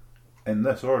do, in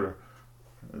this order,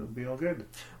 it'll be all good.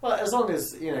 Well, as long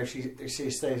as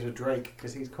she stays with Drake,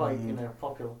 because he's quite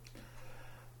popular.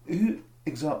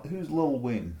 Who's Lil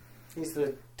Wayne? He's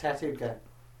the tattooed guy.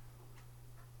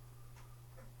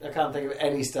 I can't think of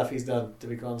any stuff he's done, to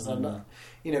be honest. I'm not,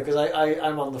 because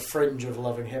I'm on the fringe of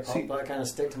loving hip hop, but I kind of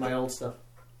stick to my old stuff.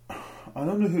 I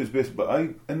don't know who it's based, but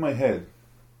in my head,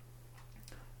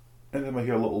 anytime I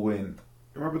hear Lil Wayne,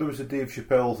 remember there was a Dave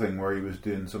Chappelle thing where he was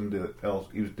doing somebody else,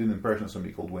 he was doing an impression of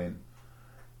somebody called Wayne,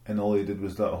 and all he did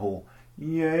was that whole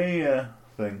yeah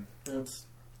thing. That's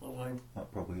Lil Wayne.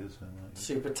 That probably is him.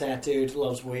 Super tattooed,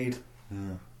 loves weed.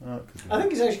 Yeah, I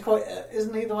think he's actually quite.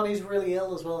 Isn't he the one who's really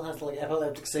ill as well? Has like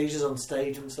epileptic seizures on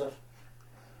stage and stuff.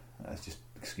 That's just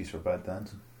an excuse for bad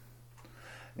dancing.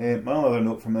 My other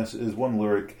note from this is one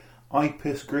lyric. I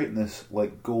piss greatness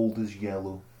like gold is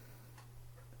yellow.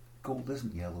 Gold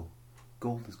isn't yellow.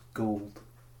 Gold is gold.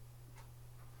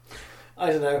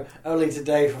 I don't know. Only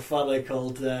today, for fun, I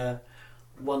called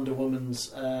Wonder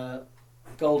Woman's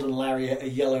golden lariat a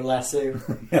yellow lasso.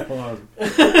 Yeah, well,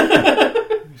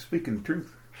 you're speaking the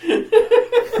truth.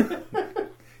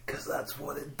 Because I that's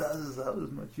what it does. That was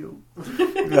my joke.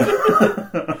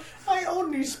 I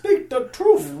only speak the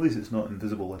truth. At least it's not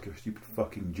invisible like your stupid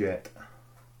fucking jet.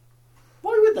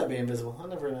 Why would that be invisible? I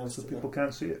never announced So it. people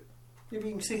can't see it. Yeah, but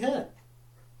you can see her.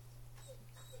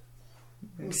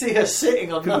 You can see her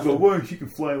sitting on People nothing. go, whoa, she can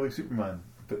fly like Superman,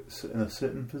 but sit in a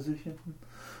sitting position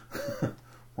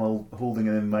while holding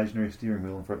an imaginary steering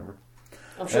wheel in front of her.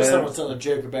 I'm sure someone's done a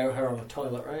joke about her on a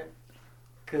toilet, right?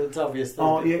 Because it's obvious that...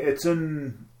 Oh, yeah, it's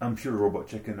in, I'm sure, Robot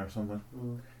Chicken or something.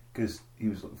 Because he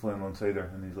was like, flying alongside her,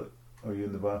 and he's like, are you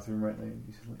in the bathroom right now? And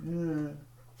she's like, yeah,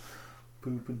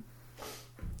 pooping.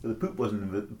 But the poop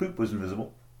was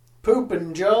invisible.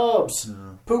 Pooping jobs.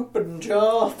 No. Pooping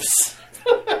jobs.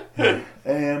 Okay.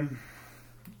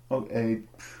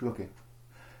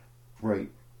 Right.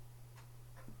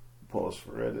 Pause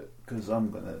for edit, because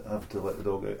I'm going to have to let the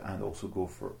dog out and also go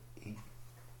for a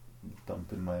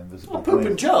dump in my invisible Oh, pooping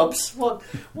plane. jobs? What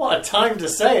a time to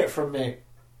say it from me.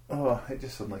 Oh, it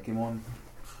just suddenly came on.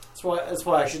 That's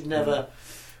why I should never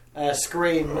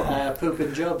scream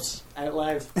pooping jobs out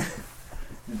loud.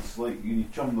 It's like you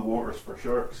chum the waters for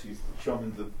sharks, you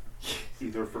chum the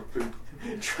either for poop.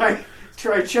 Try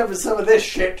chumming some of this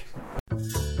shit.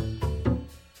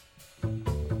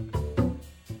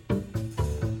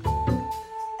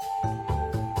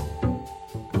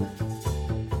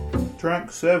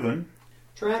 Track 7.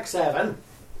 Track 7.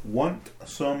 Want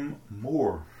some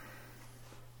more.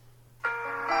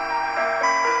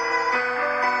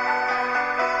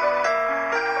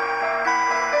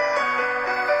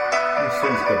 This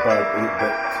sounds like a bad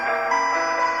 8-bit.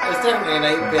 It's definitely an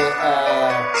 8-bit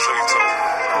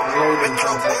loading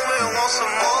content.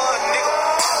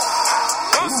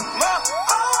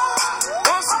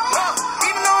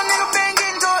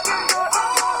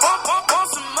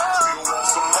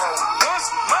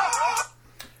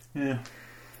 Yeah.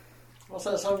 What's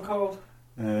that song called?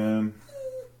 I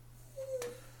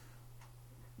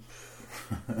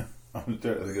was trying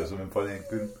to think of something funny and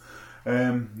couldn't.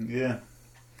 Yeah.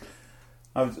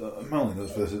 My only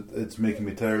notes for this, it's making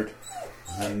me tired.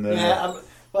 And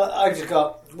But I just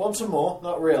got want some more.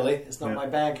 Not really. It's not my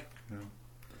bag. Too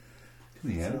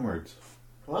many N-words.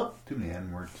 What? Too many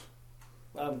N-words.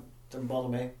 Doesn't bother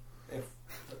me. If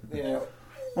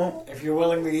Well, if you're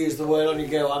willing to use the word on your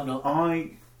go, I'm not.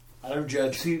 I don't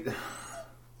judge. see.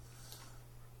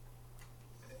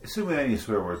 So with any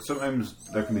swear words, sometimes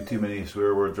there can be too many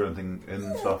swear words or anything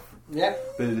in stuff. Yeah.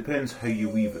 But it depends how you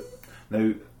weave it.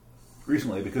 Now,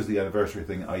 recently, because of the anniversary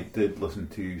thing, I did listen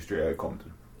to Straight Outta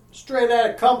Compton. Straight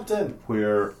Outta Compton.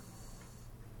 Where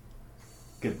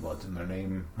get blood's in their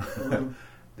name.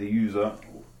 They use that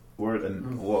word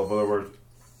and a lot of other words.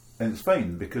 And it's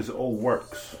fine because it all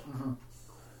works.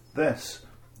 This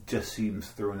just seems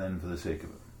thrown in for the sake of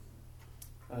it.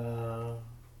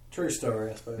 True story,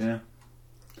 I suppose. Yeah.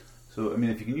 So, I mean,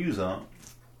 if you can use that,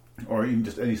 or even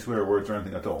just any swear words or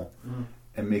anything at all,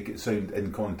 and make it sound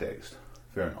in context,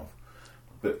 fair enough.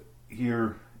 But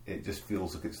here, it just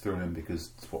feels like it's thrown in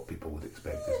because it's what people would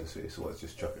expect us to say, so let's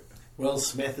just chuck it. Will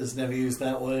Smith has never used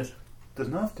that word.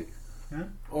 Doesn't have to. Yeah.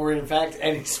 Or, in fact,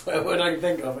 any swear word I can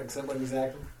think of except when he's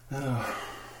acting. There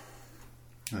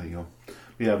you go. But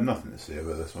yeah, I have nothing to say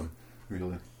about this one,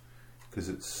 really. Because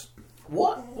it's...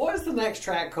 What is the next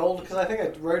track called? Because I think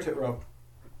I wrote it wrong.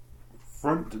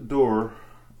 Front Door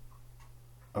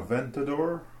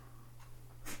Aventador?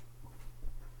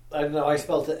 I don't know, I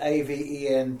spelled it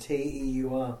Aventeur.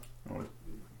 Oh,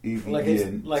 Like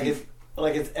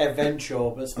it's adventure,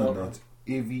 but spelled no, it's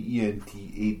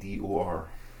Aventador.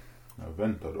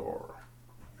 Aventador.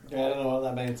 Yeah, I don't know what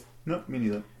that means. No, me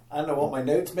neither. I don't know what my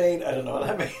notes mean. I don't know what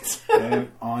that means.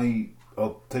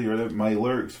 I'll tell you right now, my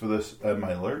lyrics for this,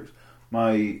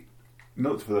 my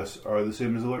notes for this are the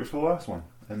same as the lyrics for the last one,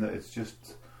 and that it's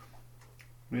just,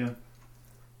 yeah.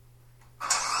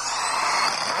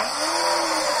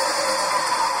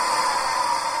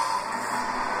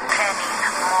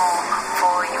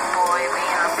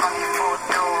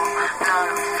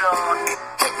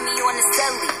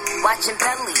 Watching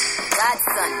Belly,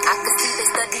 Godson, I could see they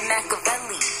study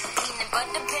Machiavelli. Peanut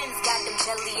butter pins, got them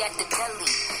jelly at the deli.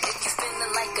 If you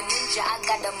feeling like a ninja, I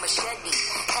got a machete.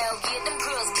 Hell yeah, them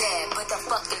girls bad, but they're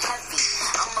fucking heavy.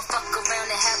 I'ma fuck around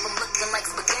and have them looking like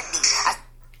spaghetti.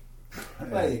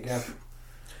 There you go.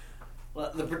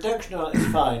 Well, the production on it is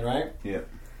fine, right? Yeah.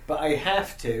 But I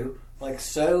have to, like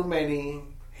so many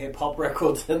hip-hop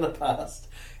records in the past,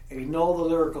 ignore the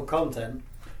lyrical content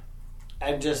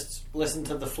and just listen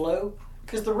to the flow,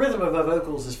 because the rhythm of her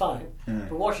vocals is fine,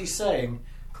 but what she's saying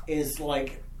is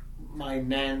like my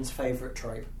nan's favourite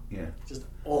trope. Yeah. Just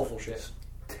awful shit.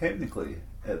 Technically,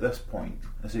 at this point,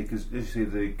 I say, because as you say,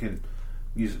 they can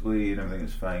musically and everything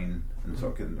is fine and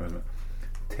sort of getting the rhythm.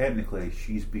 Technically,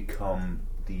 she's become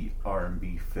the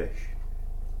R&B fish.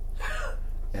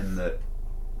 In that,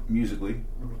 musically,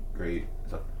 great.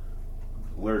 So,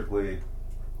 lyrically,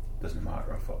 doesn't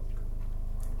matter a fuck.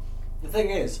 The thing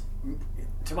is,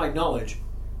 to my knowledge,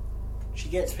 she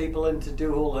gets people in to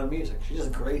do all her music. She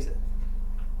doesn't create it.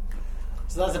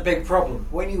 So that's a big problem.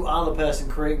 When you are the person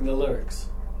creating the lyrics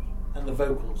and the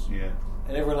vocals,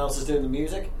 and everyone else is doing the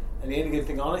music, and the only good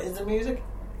thing on it is the music,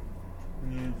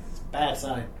 it's a bad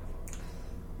sign.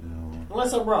 No.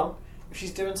 Unless I'm wrong, if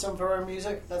she's doing some of her own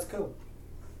music, that's cool.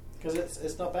 Because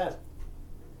it's not bad.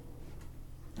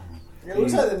 It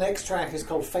looks like the next track is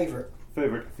called Favourite.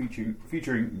 Favourite,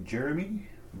 featuring Jeremy,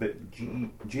 but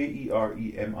Jeremih,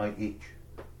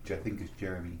 which I think is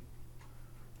Jeremy.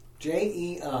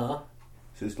 J-E-R.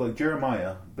 So it's like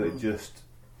Jeremiah, but just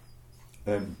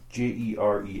Jeremih.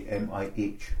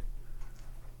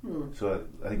 So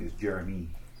I think it's Jeremy.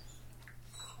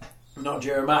 Not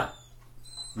Jeremiah.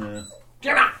 Yeah.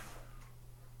 Jeremiah!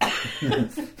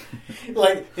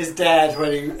 Like his dad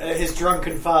when his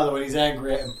drunken father when he's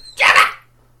angry at him.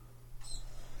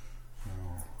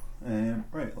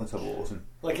 Right, let's have a listen.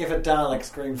 Like if a Dalek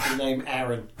screams the name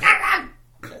Aaron.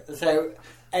 So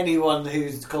anyone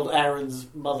who's called Aaron's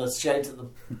mother shouts at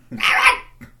them.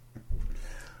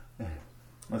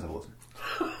 Let's have a listen.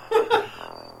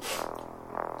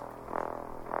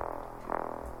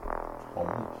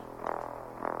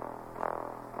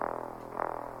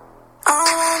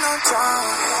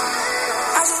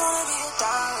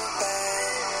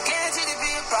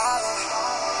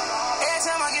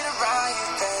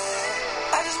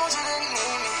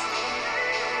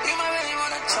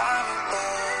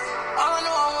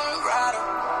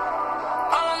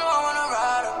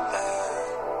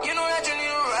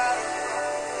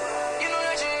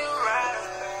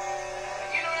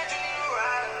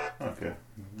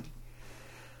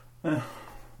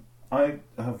 I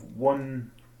have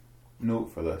one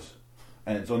note for this,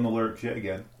 and it's on the lyrics yet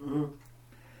again. Mm-hmm.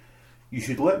 You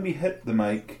should let me hit the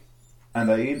mic,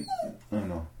 and I ain't. Oh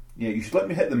no. Yeah, you should let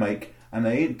me hit the mic, and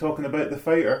I ain't talking about the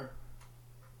fighter.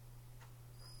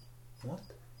 What?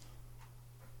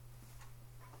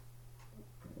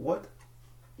 What?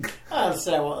 I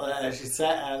understand what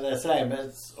they're saying, but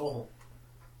it's awful.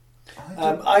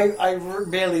 I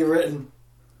merely written.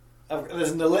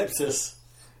 There's an ellipsis.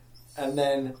 And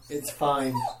then it's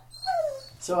fine.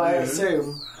 So I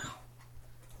assume.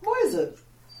 What is it?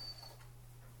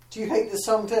 Do you hate this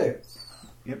song too?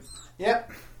 Yep.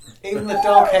 Yep. Even the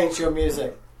dog hates your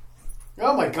music.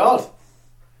 Oh my god.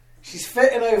 She's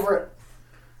fitting over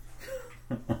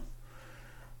it.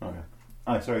 Okay.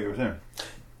 Sorry, you were saying?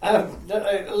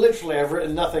 Literally, I've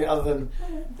written nothing other than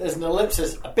there's an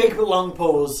ellipsis, a big long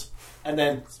pause, and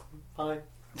then fine.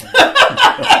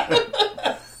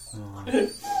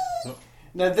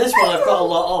 Now this one I've got a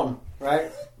lot on,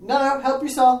 right? No, help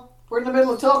yourself. We're in the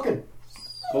middle of talking.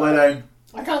 Go lie down.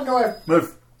 I can't go out.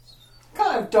 Move.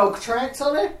 Can't have dog tracks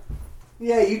on it.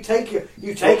 Yeah, you take it.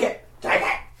 Take it.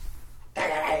 Lie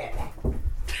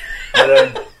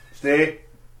down. Stay.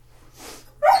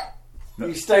 No.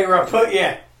 You stay where I put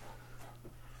you,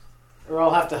 or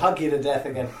I'll have to hug you to death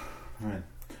again. Right.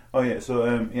 Oh yeah. So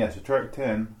so track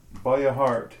 10, "By Your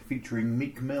Heart," featuring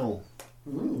Meek Mill.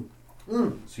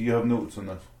 So you have notes on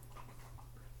this?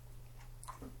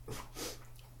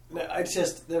 No,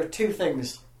 there are two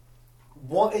things.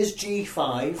 What is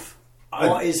G5?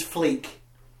 What is Fleek?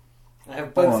 I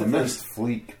have both of these.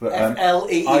 Fleek, but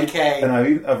F-L-E-E-K. And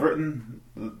I've written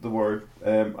the word.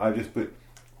 I just put,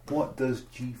 what does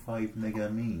G5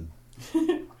 nigga mean?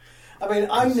 I mean,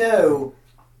 I know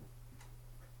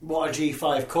what a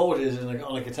G5 chord is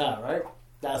on a guitar, right?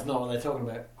 That's not what they're talking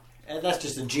about. That's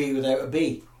just a G without a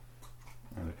B.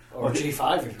 Or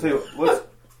G5 if you want.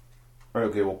 Right,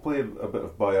 okay, we'll play a bit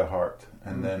of By Your Heart,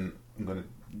 and then I'm going to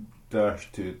dash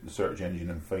to the search engine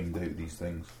and find out these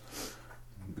things.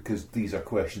 Because these are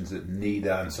questions that need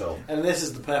answer. And this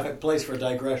is the perfect place for a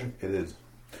digression. It is.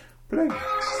 Anybody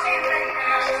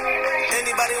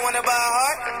want to buy a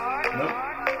heart? No.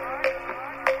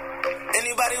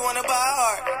 Anybody want to buy a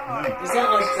heart? No. Is that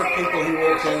like the people who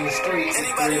walk down the streets and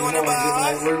anybody want to buy a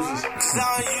heart? Roses? Cause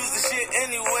I don't use the shit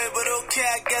anyway, but okay,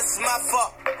 I guess it's my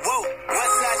fault. Whoa,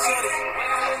 West Side Shorty,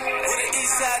 with an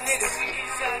East Side nigga.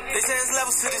 They say there's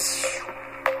levels to this.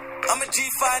 I'm a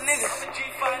G5 nigga.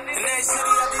 In every city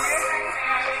I be in,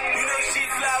 you know she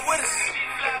fly with us.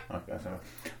 Okay, so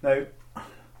now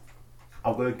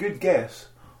I've got a good guess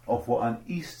of what an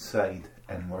East Side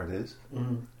N-word is.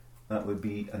 Mm-hmm. That would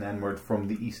be an N-word from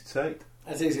the East Side.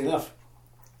 That's easy enough.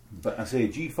 But I say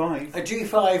G5. A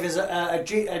G5 is a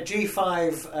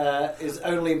G5 is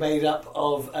only made up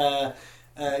of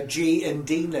G and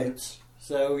D notes.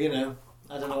 So I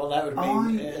don't know what that would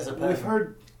mean as a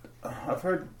pattern. I've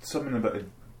heard something about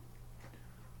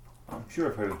I'm sure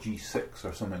I've heard a G6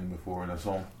 or something before in a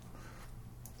song.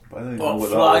 But I don't even know what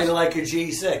Fly that is. Like a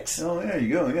G6. Oh, there you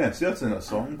go. Yeah, see, that's in a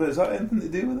song. But is that anything to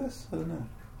do with this? I don't know.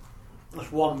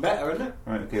 That's one better, isn't it?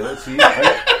 Right, okay, let's see.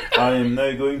 I am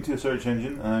now going to a search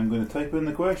engine and I'm going to type in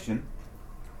the question.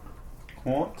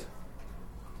 What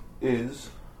is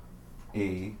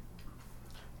a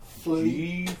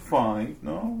G5?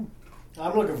 No.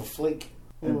 I'm looking for Fleek.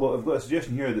 Well, I've got a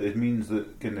suggestion here that it means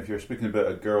that if you're speaking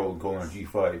about a girl and calling her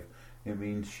G5, it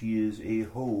means she is a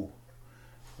hoe.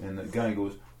 And the guy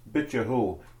goes, bitch a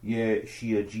hoe. Yeah,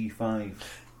 she a G5.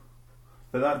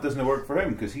 But that doesn't work for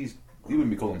him because he wouldn't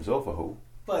be calling himself a hoe.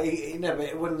 But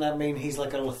but wouldn't that mean he's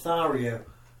like a Lothario?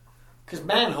 Because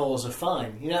man whores are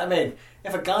fine. You know what I mean?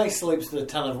 If a guy sleeps with a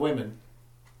ton of women,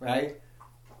 right?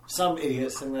 Some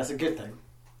idiots think that's a good thing.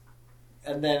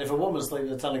 And then if a woman sleeps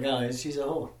with a ton of guys, she's a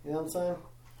whore. You know what I'm saying?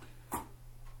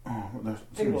 Oh, there's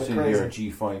People somebody are saying crazy.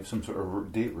 here G5, some sort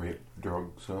of date rape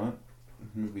drug, so that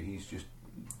maybe he's just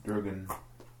drugging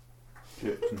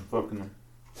chicks and fucking them.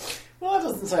 Well, that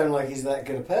doesn't sound like he's that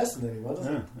good a person anymore, does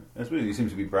it? Yeah, that's what he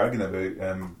seems to be bragging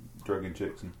about, drugging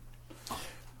chicks. And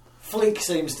Fleek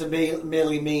seems to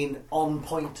merely mean on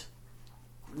point.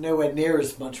 Nowhere near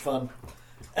as much fun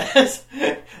as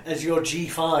your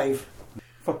G5.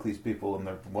 fuck these people and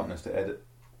they're wanting us to edit.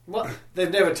 What?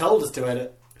 They've never told us to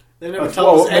edit. They've never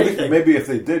told us anything. Maybe if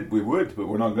they did, we would, but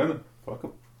we're not gonna. Fuck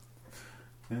them.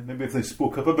 Yeah, maybe if they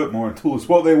spoke up a bit more and told us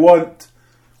what they want.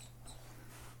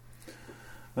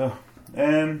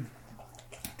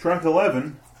 Track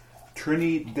 11,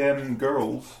 Trini Dem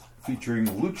Girls, featuring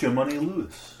Lucha Money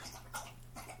Lewis.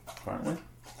 Apparently.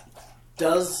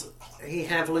 Does he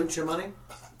have lucha money?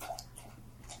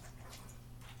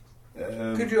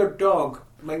 Could your dog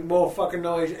make more fucking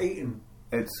noise eating?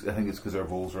 I think it's because our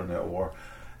bulls are in out of war.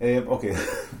 Okay.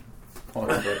 Oh,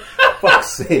 for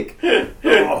fuck's sake.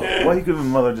 Oh, why you giving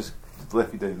mother just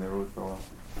left you down the road for a while?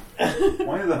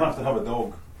 Why do they have to have a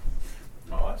dog?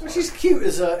 Oh, that's Well, she's cute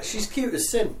as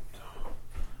sin.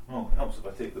 Well, it helps if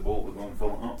I take the bowl to go and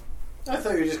fill it up. I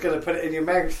thought you were just going to put it in your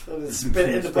mouth and then spit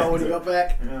it in the bowl when you got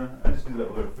back. Yeah, I just do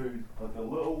that with our food. Like a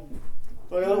little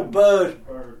bird.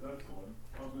 Bird, that's the one.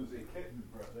 I was going to say kitten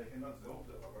for a second, that's the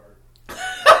opposite of a bird.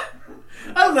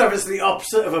 I don't know if it's the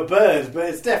opposite of a bird, but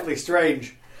it's definitely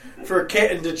strange for a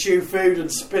kitten to chew food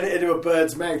and spit it into a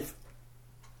bird's mouth.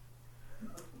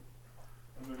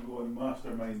 I'm going to go and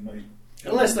mastermind my...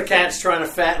 Unless the cat's trying to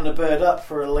fatten the bird up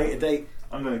for a later date.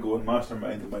 I'm going to go and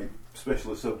mastermind my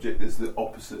specialist subject is the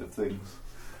opposite of things.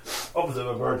 Opposite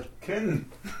of a bird.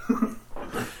 Kitten.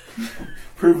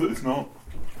 Prove that it's not.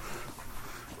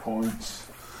 Points.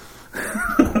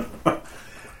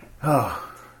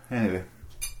 Anyway.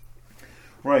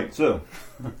 Right, so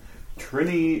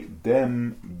Trini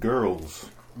Dem Girls.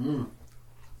 Bricks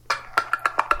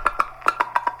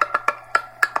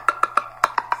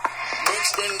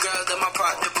them girls, them I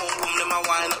pop the boom boom, them I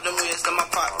wind up them waist, them I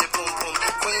pop the boom boom.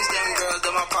 Queens them girls,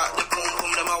 them I pop the boom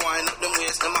boom, them I wind up them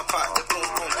waist, them I pop the boom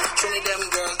boom. Trini them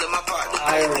girls, them I pop the boom boom.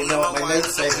 I already know what my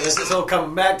notes say for this. It's all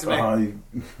coming back to me.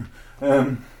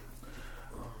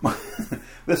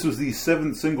 This was the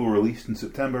 7th single released in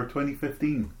September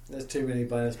 2015. There's too many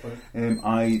by this point.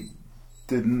 I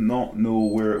did not know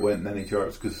where it went in any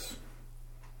charts because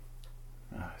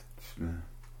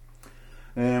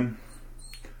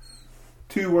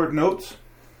 2-word notes.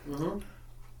 Mm-hmm.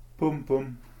 Pum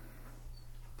pum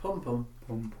Pum pum.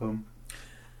 pum pum.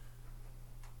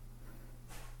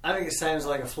 I think it sounds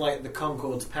like a Flight of the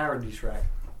Conchords parody track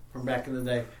from back in the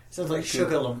day. It sounds like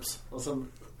Sugar Lumps or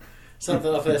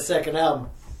something off their second album.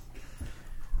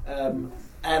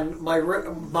 And my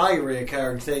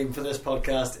reoccurring theme for this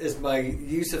podcast is my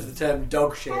use of the term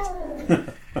dog shit,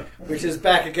 which is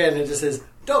back again and just says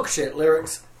dog shit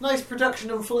lyrics, nice production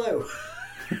and flow.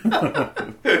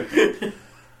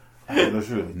 There's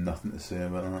really nothing to say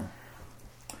about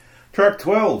that. Track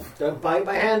 12. Don't bite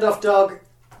my hand off, dog.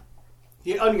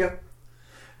 On you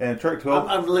go. Track 12.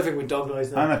 I'm living with dog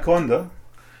noise now. Anaconda,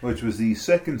 which was the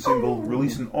 2nd single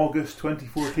released in August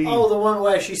 2014. Oh, the one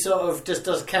where she sort of just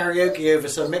does karaoke over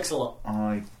some Mix-a-Lot.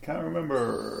 I can't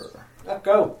remember.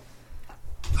 Go.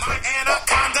 My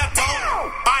anaconda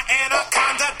don't, my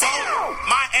anaconda don't,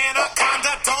 my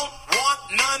anaconda don't want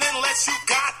none unless you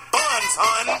got buns,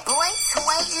 hun. Boy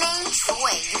toy named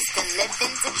Troy used to live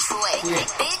in Detroit.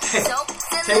 Big soap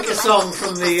Take a song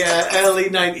from the early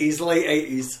 90s, late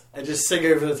 80s, and just sing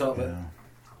over the top of it.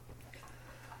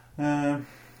 Do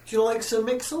you like Sir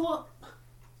Mix-a-Lot?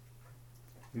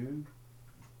 Who?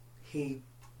 He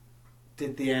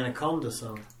did the Anaconda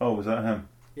song. Oh, was that him?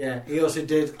 Yeah, he also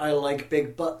did I Like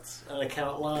Big Butts and I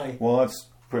Can't Lie. Well, that's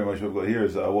pretty much what I've got here,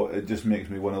 is that it just makes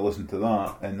me want to listen to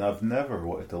that, and I've never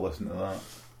wanted to listen to that,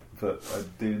 but I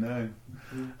do now.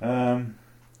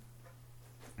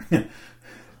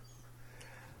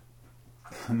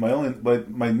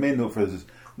 My main note for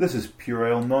this is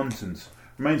puerile nonsense.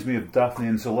 Reminds me of Daphne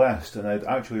and Celeste, and I'd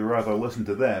actually rather listen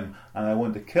to them, and I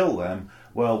want to kill them.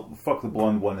 Well, fuck the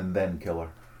blonde one and then kill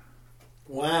her.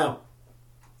 Wow.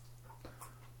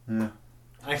 Yeah.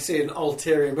 I see an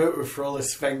ulterior motive for all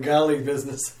this Svengali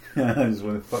business. I just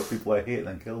want to fuck people I hate and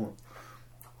then kill them.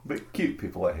 But cute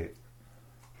people I hate.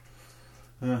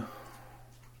 Yeah.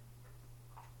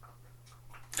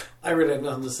 I really have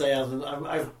nothing to say other than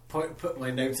I've put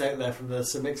my notes out there from the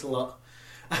Sir Mix-a-Lot.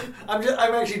 I'm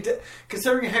actually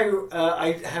considering how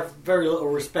I have very little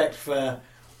respect for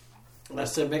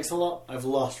Sir Mix-a-Lot. I've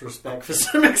lost respect for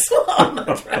Sir Mix-a-Lot on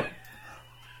that track.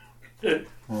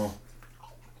 Well.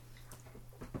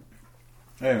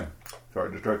 Anyway,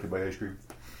 sorry, distracted by ice cream.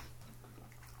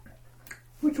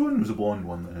 Which one was the blonde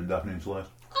one in Daphne and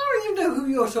Celeste? I don't even know who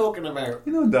you're talking about.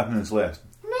 You know Daphne and Celeste?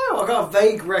 No, I got a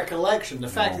vague recollection. The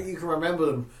fact that you can remember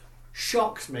them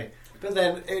shocks me. But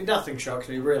then nothing shocks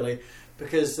me really,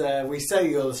 because we say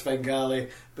you're the Svengali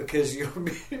because your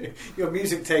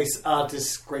music tastes are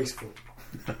disgraceful.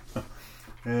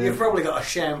 You've probably got a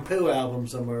Shampoo album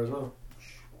somewhere as well.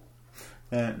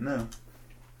 No.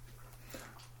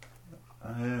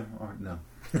 Or no.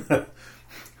 I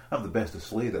have the best of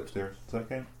Slade upstairs. Is that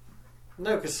okay?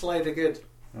 No, because Slade are good.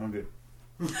 Oh, good.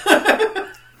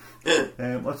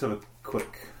 Let's have a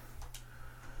quick.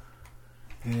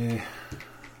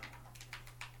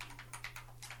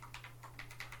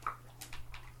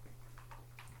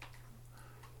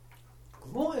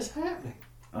 What is happening?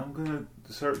 I'm going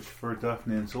to search for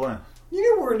Daphne and Celeste.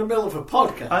 You know we're in the middle of a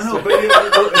podcast. I know, but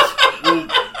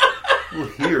we'll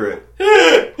hear it.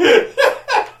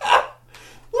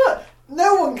 Look,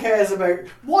 no one cares about...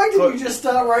 Why did you just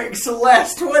start writing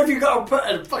Celeste? Why have you got to put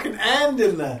a fucking and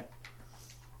in there?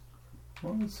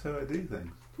 Well, that's how I do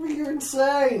things. You're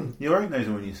insane. You recognise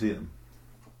them when you see them.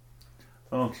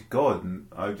 Oh, God, and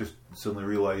I just suddenly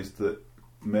realised that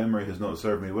memory has not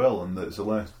served me well, and that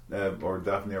Celeste, or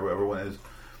Daphne, or whatever one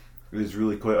is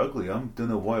really quite ugly. I don't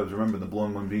know why I was remembering the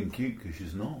blonde one being cute, because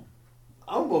she's not.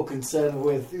 I'm more concerned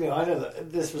with, I know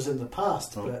that this was in the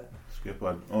past, but... Skip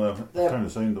on. Oh, turn the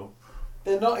sound off.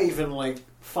 They're not even,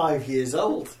 5 years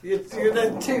old. They're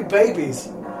two babies.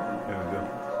 There we go.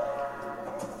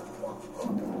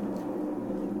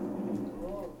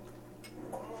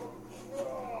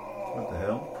 What the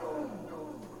hell?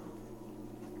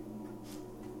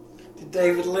 Did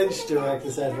David Lynch direct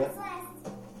this advert?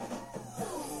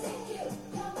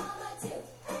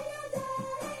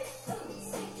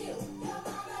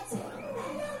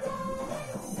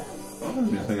 I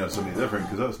didn't think that's something different,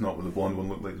 because that's not what the blonde one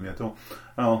looked like to me at all.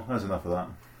 Oh, that's enough of that.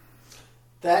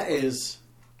 That is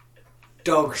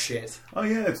dog shit. Oh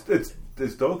yeah, it's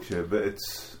dog shit, but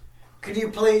it's... Could you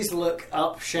please look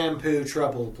up Shampoo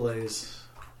Trouble, please?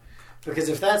 Because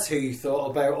if that's who you thought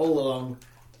about all along,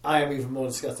 I am even more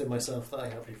disgusted myself that I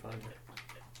helped you find it.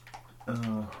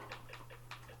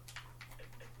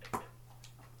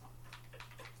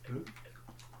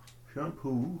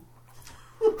 Shampoo.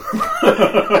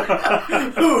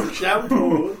 Ooh,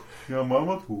 shampoo. Yeah,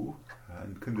 mama too.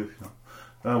 And conditioner.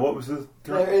 What was the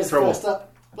There it is, trouble? first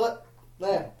up. Look,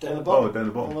 there, down the bottom. Oh, down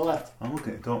the bottom. On the left. I'm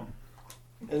looking at the top.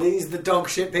 Are these the dog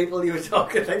shit people you were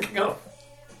thinking of?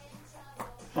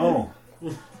 Oh.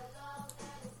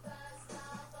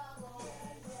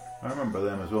 I remember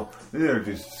them as well. They're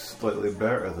just slightly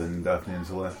better than Daphne and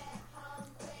Celeste.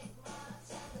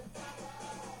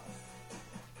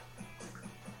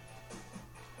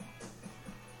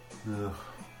 Ugh.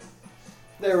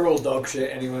 They were all dog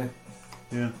shit anyway.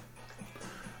 Yeah.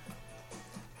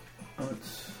 Oh,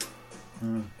 it's...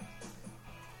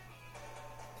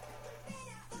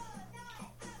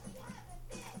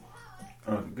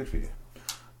 Oh, good for you.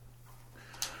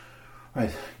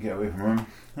 Right, get away from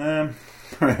him.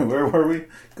 Right, where were we?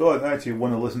 God, I actually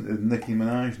want to listen to Nicki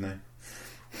Minaj now.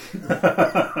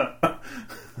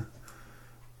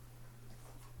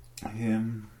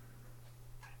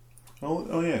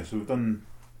 Oh yeah, so we've done...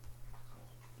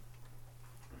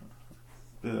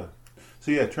 Yeah.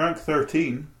 So yeah, track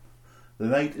 13, The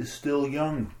Night is Still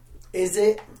Young. Is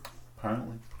it?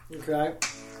 Apparently. Okay.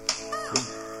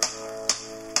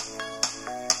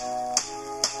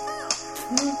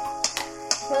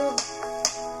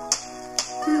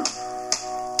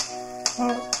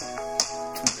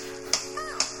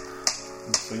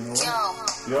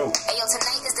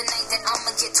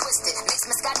 get twisted. Mix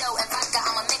Moscato and vodka,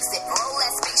 I'ma mix it. Roll that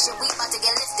spaceship, we about to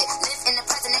get lifted. Live in the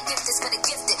present, that gift is for the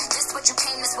gifted. Just what you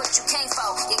came, is what you came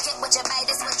for. You get what you buy,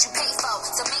 that's what you pay for.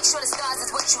 So make sure the stars is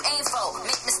what you aim for.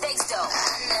 Make mistakes though.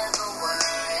 I never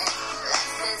worry.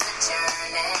 Life is a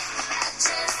journey. I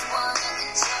just wanna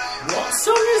enjoy. What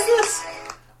song is this?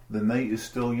 The Night Is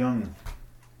Still Young.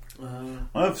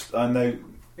 I know.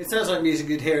 It sounds like music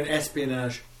you'd hear in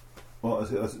Espionage. Well,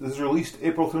 this is released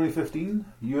April 2015.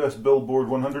 US Billboard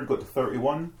 100 got to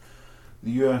 31.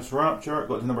 The US Rap Chart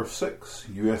got to number 6.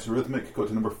 US Rhythmic got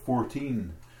to number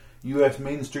 14. US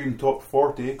Mainstream Top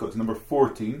 40 got to number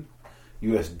 14.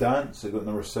 US Dance it got to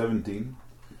number 17.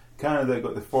 Canada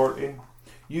got to 40.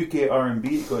 UK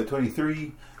R&B it got to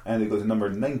 23. And it got to number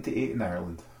 98 in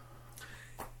Ireland.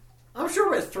 I'm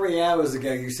sure about 3 hours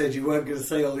ago you said you weren't going to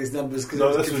say all these numbers because I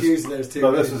was confused those two.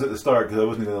 No, this was at the start because I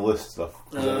wasn't going to list stuff.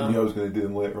 I knew I was going to do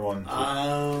them later on.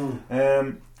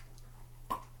 So.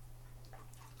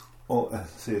 Well,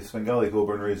 say Svengali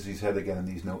Goburn raises his head again in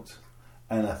these notes,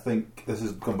 and I think this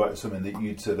is going back to something that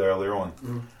you'd said earlier on,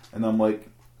 and I'm like,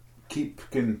 keep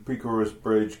pre-chorus,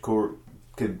 bridge, chorus,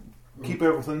 keep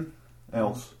everything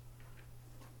else,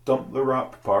 dump the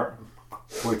rap part,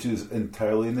 which is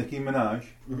entirely Nicki Minaj.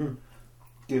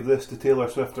 Give this to Taylor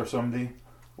Swift or somebody.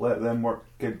 Let them work.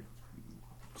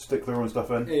 Stick their own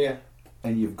stuff in.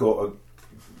 And you've got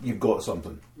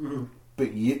something. But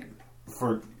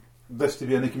for this to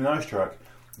be a Nicki Minaj track,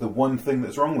 the one thing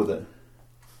that's wrong with it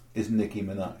is Nicki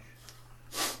Minaj.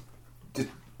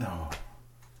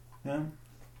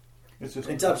 It's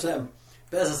upsetting.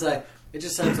 But as I say, it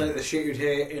just sounds like the shit you'd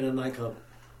hear in a nightclub.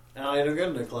 And I don't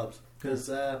go to clubs because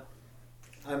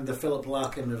I'm the Philip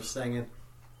Larkin of staying in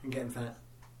and getting fat.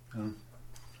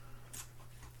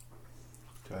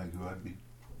 Trying who I'd be.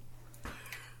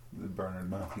 The Bernard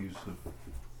Matthews of...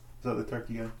 Is that the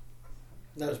turkey guy?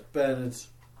 That was Bernard's.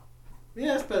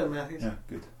 Yeah, it's Bernard Matthews. Yeah,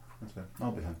 good. That's fine.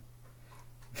 I'll be him.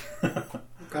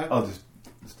 Okay. I'll just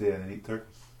stay in and eat turkey.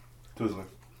 Twizzlers.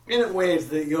 Isn't it weird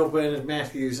that you're Bernard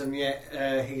Matthews and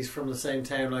yet he's from the same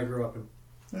town I grew up in?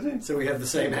 Is he? So we have the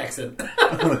same accent.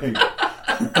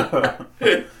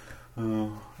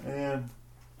 Oh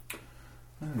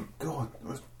God, it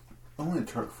was only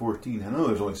Turk 14. I know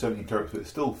there's only 17 Turks, but it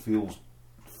still feels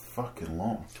fucking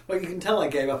long. Well, you can tell I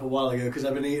gave up a while ago because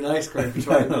I've been eating ice cream for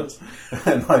 20 minutes.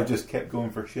 And I just kept going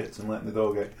for shits and letting the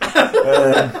dog out.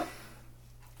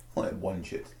 I had one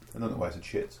shit. I don't know why I said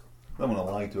shits. I don't want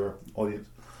to lie to our audience.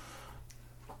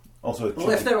 Also,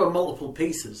 if there were multiple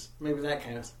pieces, maybe that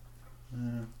counts.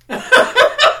 It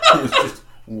was just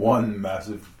one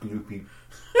massive gloopy.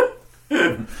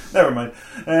 Never mind.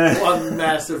 One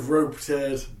massive rope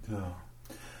turd.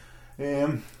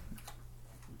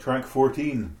 Track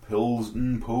 14, Pills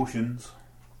and Potions.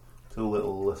 To a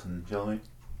little listen, shall we?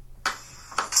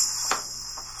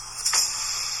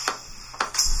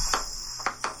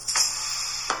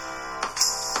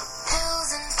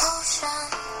 Pills and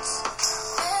potions,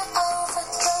 we're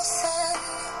overdosing.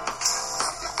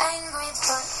 I'm angry,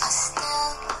 but I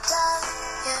still love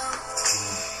you.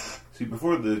 See,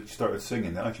 before they started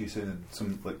singing, they actually sounded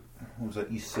some, like, what was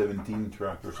that, East 17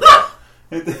 track or something.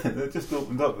 It just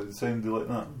opened up, it sounded like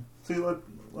that. See, I'm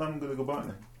going to go back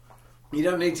now. You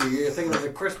don't need to, you're thinking of the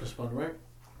Christmas one, right?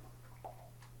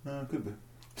 Could be.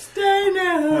 Stay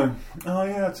now! Oh,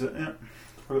 yeah, that's it, yeah.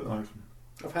 Forgot the next one.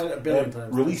 I've had it a billion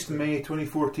times. Released in May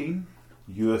 2014,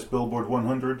 US Billboard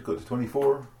 100 got to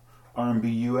 24, R&B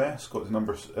US got to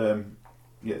number the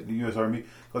US R&B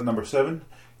got to number 7,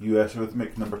 US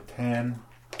Rhythmic number 10,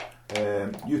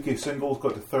 UK Singles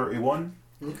got to 31,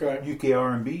 okay. UK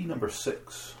R&B number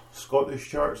 6, Scottish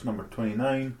Charts number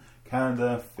 29,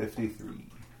 Canada 53.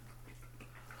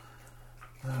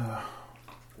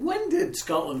 When did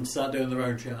Scotland start doing their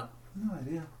own chart? No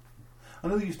idea. I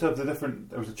know they used to have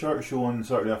there was a chart show on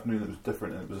Saturday afternoon that was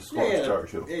different, and it was a Scottish chart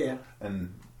show. Yeah.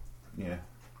 And, yeah,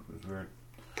 it was weird.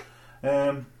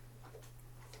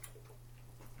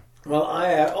 Well,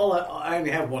 I only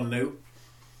have one note.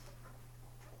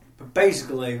 But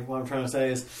basically, what I'm trying to say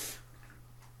is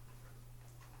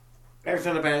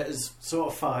everything about it is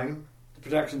sort of fine. The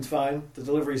production's fine. The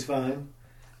delivery's fine.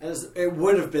 And it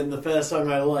would have been the first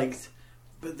song I liked,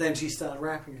 but then she started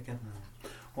rapping again.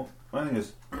 Well, my thing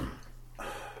is,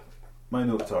 my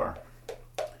notes are,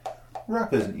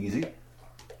 rap isn't easy.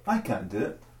 I can't do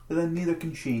it, but then neither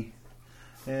can she.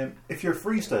 If you're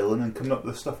freestyling and coming up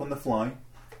with stuff on the fly,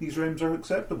 these rhymes are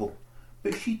acceptable.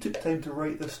 But she took time to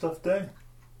write this stuff down.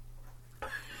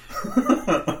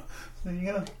 There you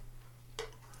go.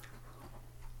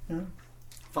 Yeah.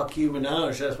 Fuck you,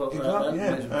 Minaj. That's what. Exactly,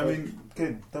 yeah. I mean,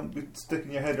 kid, don't be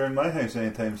sticking your head around my house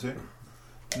anytime soon.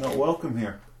 not welcome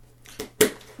here.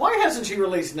 Why hasn't she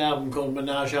released an album called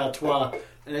Menage a Trois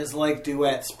and it's like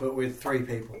duets but with 3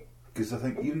 people? Because I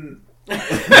think even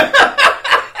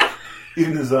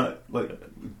even as that like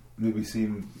maybe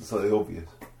seemed slightly obvious,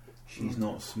 she's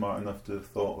not smart enough to have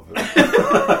thought of it.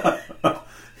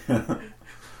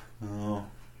 Oh.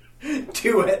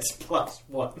 Duets plus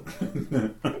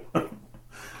 1.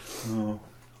 Oh.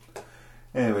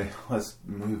 Anyway, let's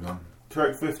move on.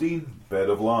 Track 15, Bed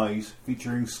of Lies,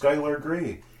 featuring Skylar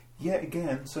Grey. Yet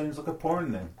again, sounds like a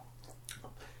porn name.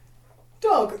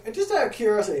 Doug, just out of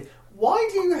curiosity, why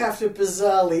do you have to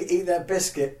bizarrely eat that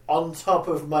biscuit on top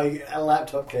of my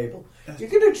laptop cable? You're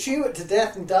going to chew it to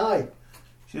death and die.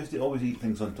 She has to always eat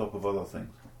things on top of other things.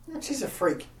 She's a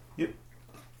freak. Yep.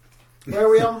 Where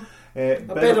are we on? A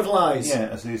Bed of Lies.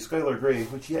 Yeah, I say Skylar Grey,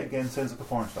 which yet again sounds like a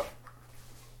porn star.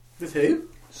 With who?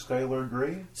 Skylar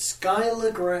Grey?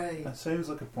 Skylar Grey. That sounds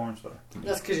like a porn star.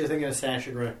 That's because you're thinking of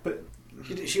Sasha Grey. But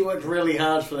she worked really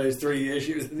hard for those 3 years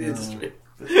she was in the industry.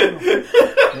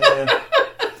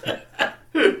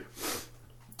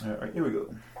 Alright, here we go.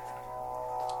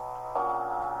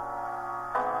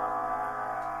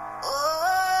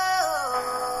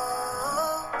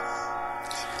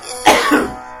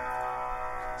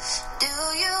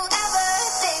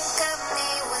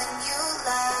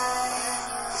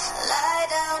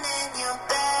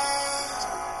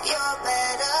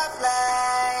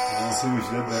 See what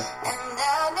she did there. And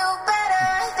I know better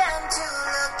than to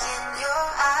look in your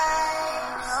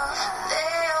eyes.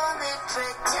 They only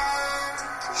pretend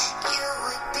you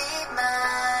would be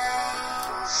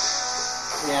mine.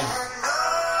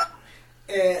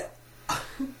 Yeah.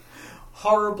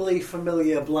 Horribly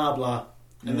familiar blah blah.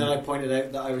 And then I pointed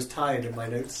out that I was tired in my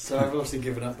notes, so I've obviously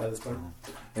given up by this point.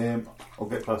 I'll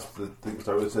get past the thing to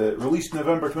start with. Released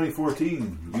November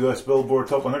 2014. US Billboard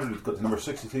Top 100 got to number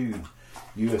 62.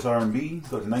 US R&B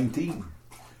got to 19.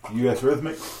 US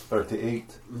Rhythmic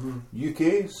 38.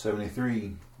 UK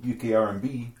 73. UK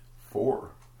R&B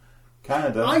 4.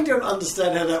 Canada. I don't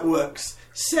understand how that works.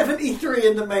 73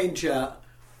 in the main chart,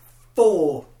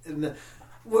 4 in the,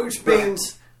 which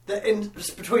means that in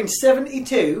between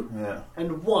 72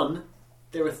 and 1,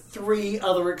 there are 3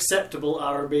 other acceptable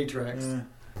R&B tracks.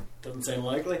 Doesn't seem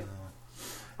likely.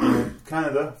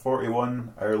 Canada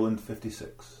 41, Ireland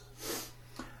 56.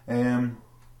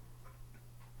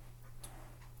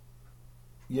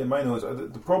 Yeah, my notes.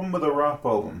 The problem with a rap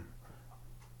album,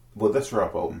 well, this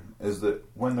rap album, is that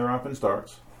when the rapping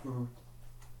starts,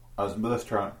 as with this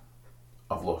track,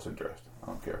 I've lost interest. I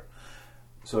don't care.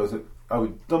 So I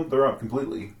would dump the rap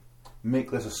completely, make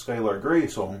this a Skylar Grey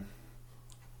song,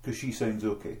 because she sounds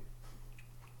okay.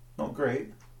 Not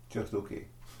great, just okay.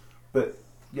 But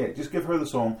yeah, just give her the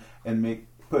song and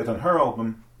put it on her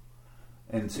album,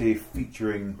 and say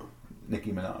featuring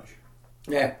Nicki Minaj.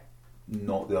 Yeah.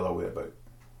 Not the other way about.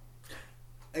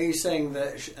 Are you saying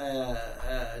that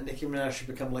Nicki Minaj should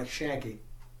become like Shaggy?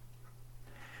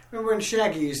 Remember when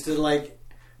Shaggy used to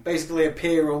basically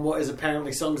appear on what is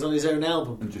apparently songs on his own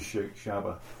album? And just shout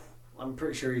Shabba. I'm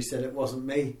pretty sure he said it wasn't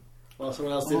me, while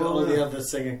someone else did all the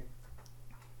others singing.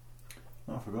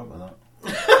 Oh, I forgot about that.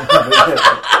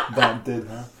 That did,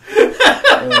 huh?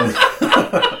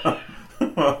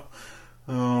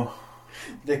 Oh.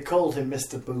 They called him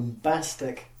Mr.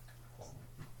 Boombastic.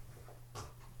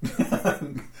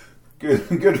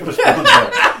 Good response.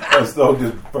 That's dog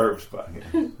just burps back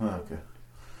in. Okay.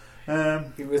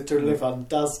 He was totally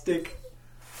fantastic.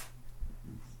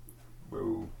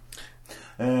 Whoa.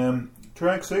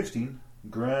 Track 16,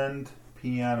 Grand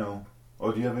Piano.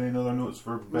 Oh, do you have any other notes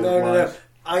for Bed of Lies?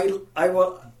 No. I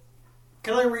want.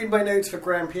 Can I read my notes for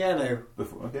Grand Piano?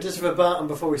 Okay. Just verbatim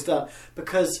before we start,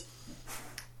 because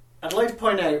I'd like to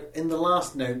point out in the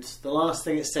last notes, the last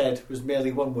thing it said was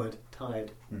merely one word: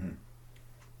 tired. Mm-hmm.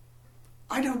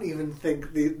 I don't even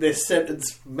think this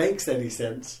sentence makes any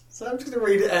sense, so I'm just going to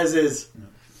read it as is. Yeah.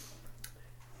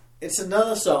 It's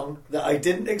another song that I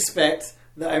didn't expect,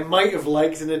 that I might have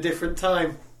liked in a different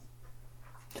time.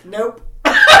 Nope.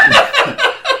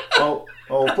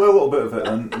 I'll play a little bit of it,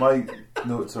 and my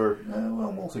notes are,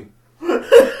 well, we'll see.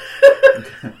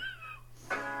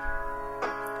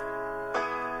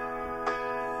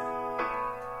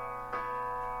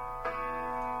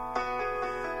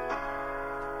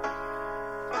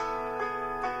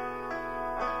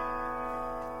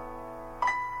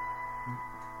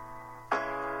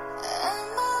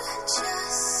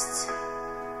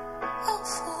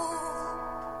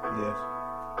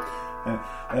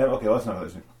 Okay, let's not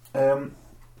listen.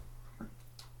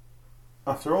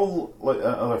 After all,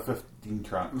 other 15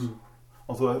 tracks,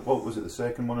 although what was it, the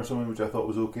second one or something, which I thought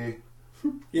was okay.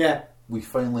 Yeah. we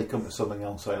finally come to something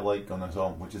else I like on this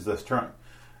album, which is this track.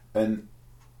 And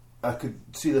I could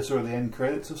see this are the end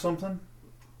credits of something.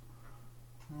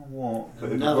 What?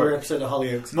 Another episode of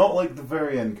Hollyoaks. Not like the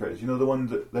very end credits, you know, the one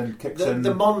that then kicks in.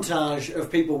 The montage of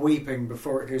people weeping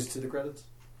before it goes to the credits.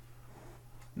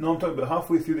 No, I'm talking about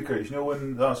halfway through the credits. You know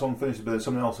when that song finishes, but then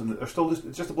something else, and there's still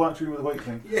it's just a black screen with a white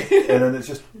thing, and then it's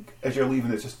just as you're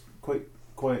leaving, it's just quite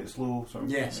slow. Sort of.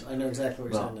 Yes, I know exactly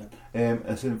what you're saying now.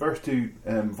 And so in verse 2,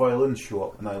 violins show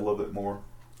up, and I love it more.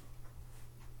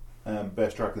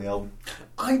 Best track of the album.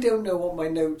 I don't know what my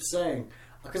note's saying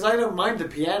because I don't mind the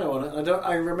piano on it.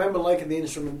 I remember liking the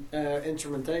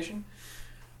instrumentation,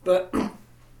 but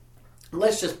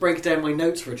let's just break down my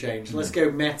notes for a change. Let's go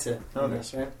meta on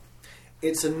this, right?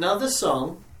 It's another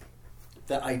song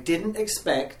that I didn't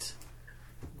expect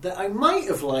that I might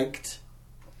have liked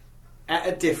at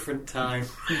a different time.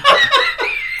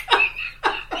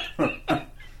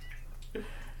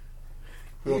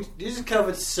 You just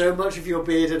covered so much of your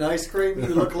beard in ice cream,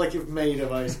 you look like you've made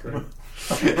of ice cream.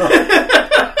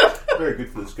 Very good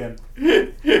for the skin.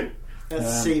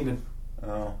 That's semen.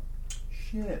 Oh,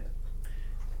 shit.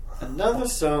 Another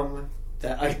song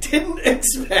that I didn't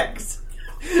expect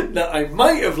that I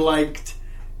might have liked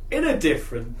in a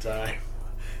different time.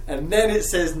 And then it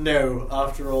says no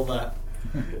after all that.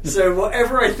 So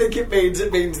whatever I think it means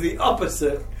the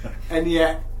opposite. And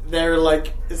yet they're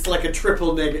like, it's like a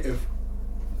triple negative.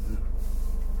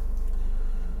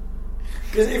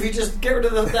 Because if you just get rid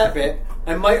of that bit,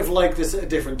 I might have liked this at a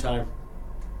different time.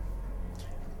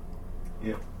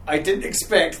 Yeah. I didn't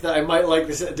expect that I might like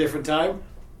this at a different time.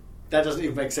 That doesn't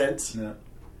even make sense. No.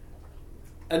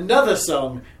 Another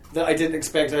song that I didn't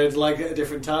expect I'd like at a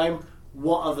different time.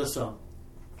 What other song?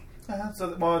 That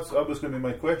was going to be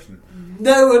my question.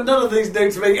 No, none of these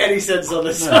notes make any sense on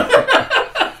this. No.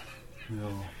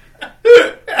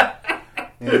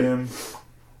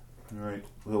 Right.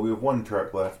 Well, we have one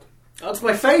track left. That's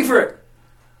my favourite.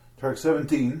 Track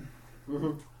 17.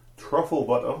 Truffle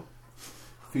Butter,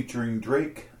 featuring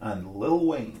Drake and Lil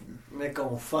Wayne. They're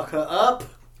gonna fuck her up.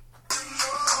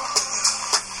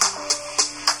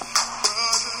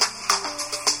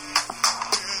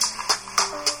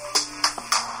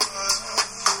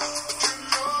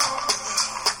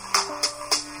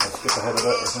 Ahead of it,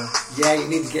 I think. Yeah, you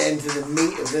need to get into the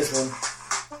meat of this one.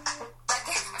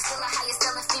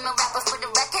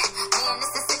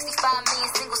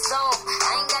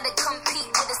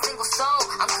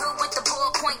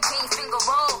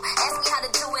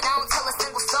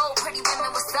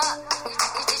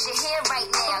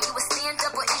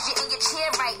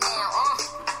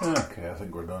 Okay, I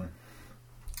think we're done.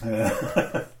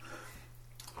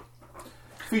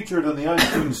 Featured on the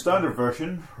iTunes Standard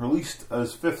version, released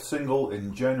as 5th single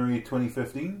in January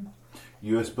 2015.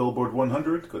 US Billboard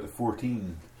 100 got to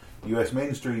 14. US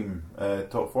Mainstream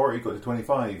Top 40 got to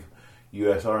 25.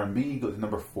 US R&B got to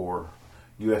number 4.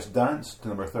 US Dance to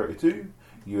number 32.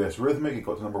 US Rhythmic it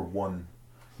got to number 1.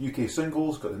 UK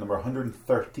Singles got to number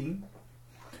 113.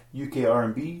 UK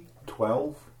R&B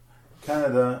 12.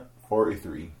 Canada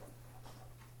 43.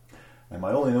 And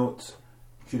my only notes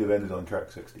should have ended on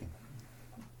track 16.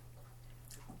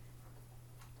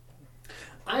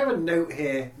 I have a note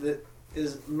here that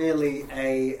is merely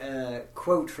a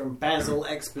quote from Basil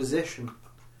Exposition,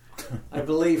 I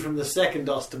believe from the second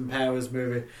Austin Powers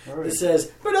movie. Right. It says,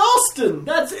 "But Austin,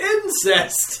 that's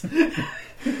incest!"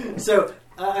 So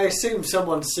I assume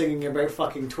someone's singing about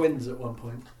fucking twins at one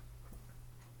point.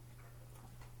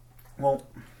 Well,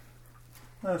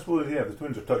 I suppose, yeah, the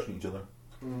twins are touching each other.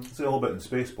 It's a little bit in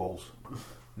Spaceballs. And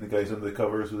the guy's under the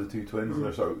covers with the two twins and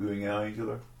they're sort of oohing at each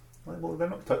other. Well, they're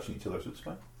not touching each other, so it's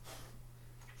fine.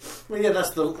 Well, yeah,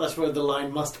 that's where the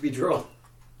line must be drawn.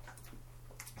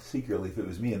 Secretly, if it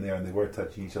was me in there and they were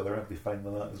touching each other, I'd be fine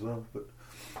with that as well. But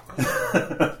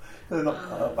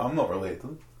I'm not related to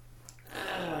them.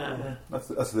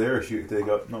 That's their issue to take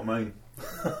up, not mine.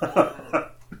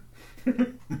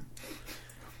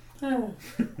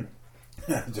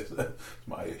 Just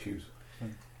my issues.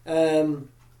 Yeah,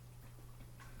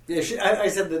 I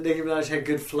said that Nicki Minaj had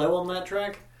good flow on that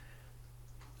track,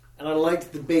 and I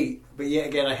liked the beat, but yet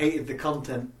again I hated the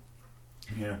content.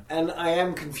 Yeah. And I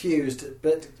am confused,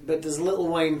 but does Lil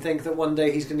Wayne think that one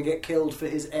day he's going to get killed for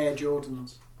his Air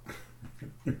Jordans?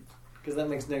 Because that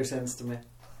makes no sense to me.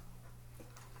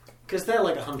 Because they're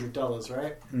like $100,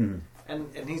 right? Mm.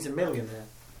 And he's a millionaire,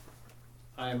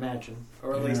 I imagine.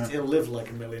 Or at least he'll live like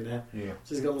a millionaire. Yeah.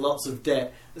 So he's got lots of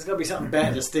debt. There's got to be something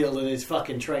better to steal than his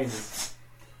fucking trainers.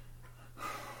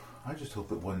 I just hope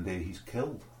that one day he's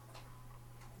killed.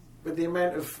 With the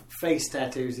amount of face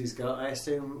tattoos he's got, I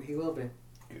assume he will be.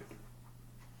 Good.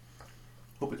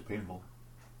 Hope it's painful.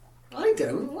 I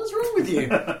don't. What's wrong with you?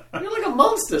 You're like a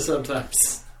monster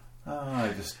sometimes.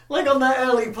 I just... Like on that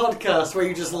early podcast where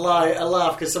you just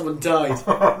laugh because someone died.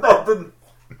 No, I didn't.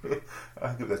 I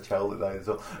think it was a child that died as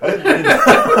well. I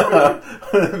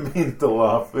didn't mean to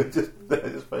laugh. I just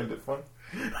found it fun.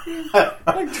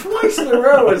 Like twice in a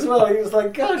row as well. He was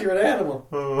like, God, you're an animal.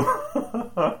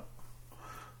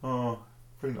 Oh,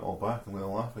 bring it all back. I'm going to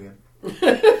laugh again.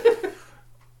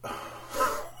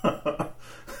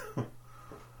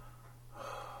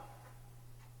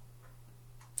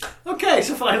 Okay,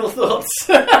 so final thoughts.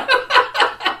 Just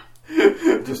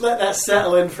let that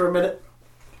settle in for a minute.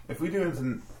 If we do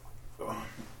anything in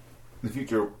the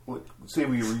future, like, say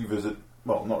we revisit,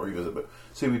 well, not revisit, but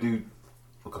say we do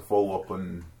like a follow-up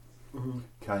on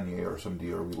Kanye or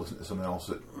somebody, or we listen to someone else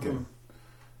that can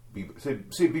say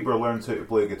Bieber learns how to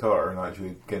play guitar and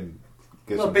actually can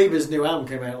get Bieber's new album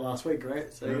came out last week,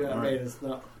 right? So, yeah, I mean, it's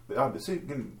not... But say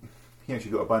he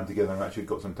actually got a band together and actually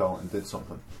got some talent and did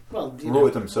something. Well, wrote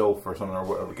it himself or something or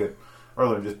whatever,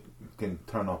 rather than just can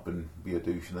turn up and be a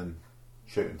douche and then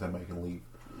shout into the mic and leave.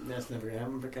 That's never going to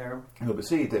happen for Karen. No, but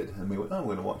say he did, and we went, I'm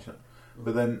going to watch it.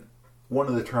 But then one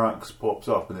of the tracks pops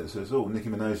up and it says, oh, Nicki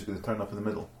Minaj is going to turn up in the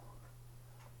middle.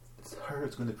 It's her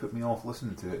that's going to put me off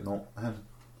listening to it, not him.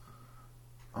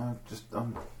 I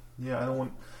don't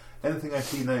want anything I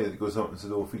see now that goes up and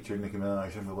says, oh, featuring Nicki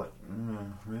Minaj, I'm like,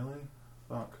 really?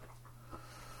 Fuck.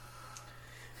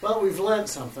 Well, we've learnt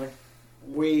something.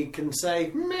 We can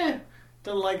say, meh,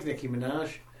 don't like Nicki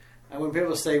Minaj. And when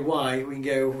people say why, we can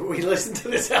go, we listened to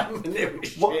this album and it was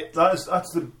shit. That's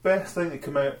the best thing that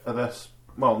came out of this.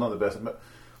 Well, not the best, but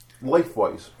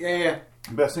life-wise. Yeah.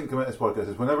 The best thing that came out of this podcast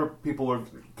is whenever people are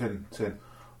saying,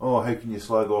 oh, how can you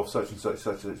slag off such and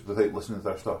such without listening to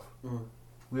their stuff?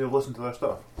 We have listened to their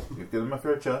stuff. We've given them a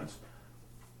fair chance.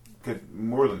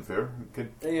 More than fair.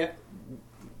 Yeah.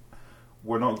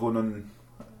 We're not going on...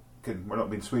 we're not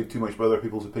being swayed too much by other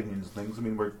people's opinions and things. I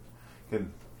mean, we're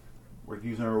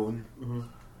using our own,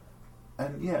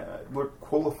 and we're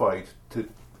qualified to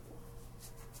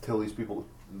tell these people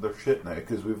their shit now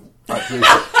because we've actually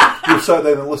we've sat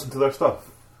down and listened to their stuff.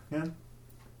 Yeah,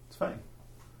 it's fine.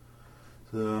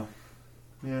 So,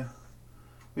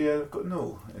 I've got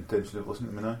no intention of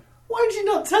listening to me now. Why did you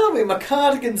not tell me? My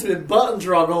cardigan's been buttons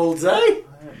wrong all day. I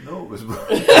didn't know it was.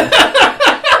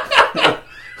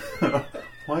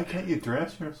 Why can't you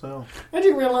dress yourself? I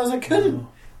didn't realise I couldn't.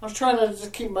 I was trying to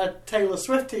just keep my Taylor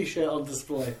Swift t-shirt on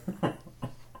display.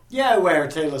 Yeah, I wear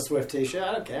a Taylor Swift t-shirt,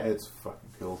 I don't care. It's a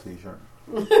fucking cool t-shirt.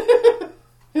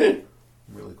 I'm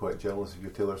really quite jealous of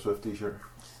your Taylor Swift t-shirt.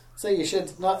 So you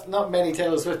should, not many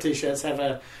Taylor Swift t-shirts have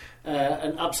an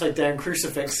upside down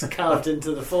crucifix carved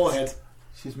into the forehead.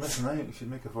 She's missing out, she'd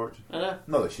make a fortune. I know.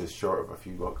 Not that she's short of a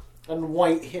few bucks. And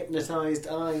white hypnotised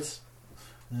eyes.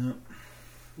 Yeah.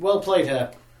 Well played,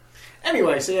 her.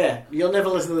 Anyway, so you'll never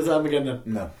listen to this album again then?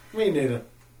 No. Me neither.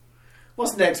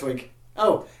 What's next week?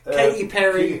 Oh, Katy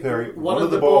Perry, One of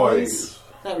the Boys.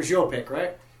 That was your pick,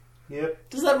 right?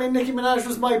 Yep. Does that mean Nicki Minaj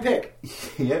was my pick?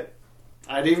 Yep.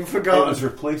 I'd even forgotten. It was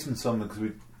replacing something because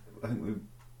it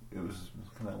was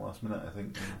kind of last minute, I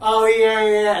think. Oh,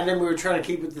 yeah, and then we were trying to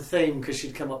keep with the theme because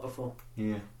she'd come up before.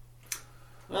 Yeah.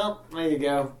 Well, there you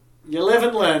go. You live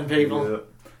and learn, people. Yeah.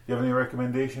 You have any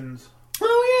recommendations?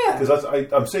 Oh, yeah. Because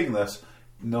I'm saying this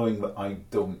knowing that I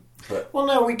don't. But well,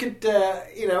 no, we could,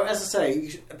 as I say,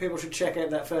 people should check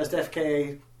out that first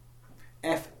FKA,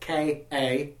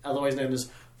 otherwise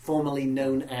formerly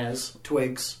known as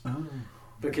Twigs,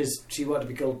 because she wanted to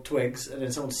be called Twigs, and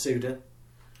then someone sued her.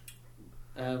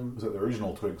 Was it the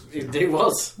original Twigs? It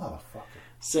was. Motherfucker.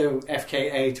 So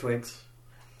FKA Twigs.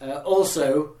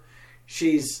 Also,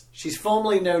 she's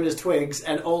formerly known as Twigs,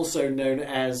 and also known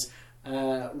as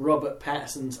Robert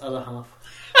Pattinson's other half.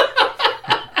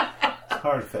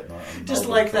 Hard fit that. Just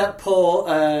like that poor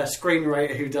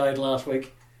screenwriter who died last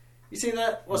week. You see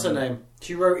that? What's her name?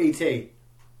 She wrote E.T.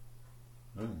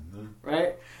 No.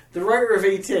 Right? The writer of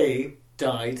E.T.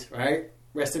 died, right?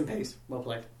 Rest in peace. Well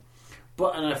played.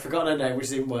 And I've forgotten her name, which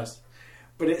is even worse.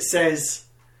 But it says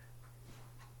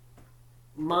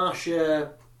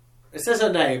Marcia... It says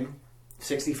her name,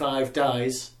 65,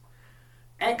 dies.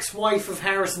 Ex-wife of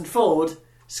Harrison Ford,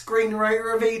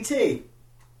 screenwriter of E.T.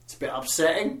 It's a bit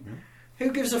upsetting. Yeah.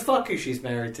 Who gives a fuck who she's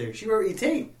married to? She wrote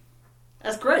E.T.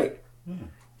 That's great. Yeah.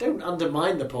 Don't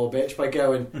undermine the poor bitch by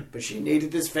going, but she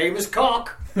needed this famous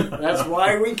cock. That's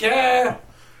why we care.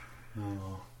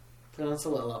 Oh. So that's a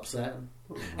little upsetting.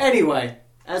 Anyway,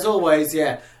 as always,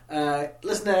 listen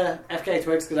to FK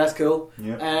Twigs because that's cool.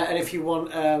 Yep. And if you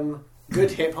want good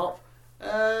hip hop,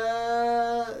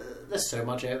 there's so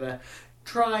much out there.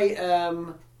 Try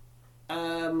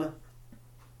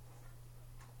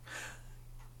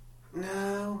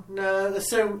No,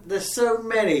 there's so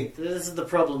many. This is the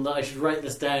problem that I should write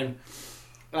this down.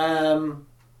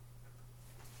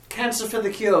 Cancer for the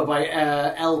Cure by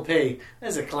LP.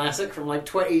 There's a classic from like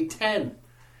 2010.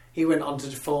 He went on to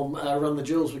form Run the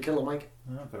Jewels with Killer Mike.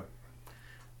 Okay.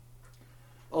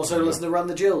 Also, listen to Run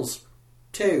the Jewels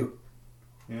 2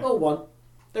 or 1.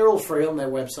 They're all free on their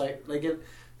website. They give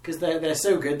because they're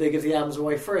so good. They give the albums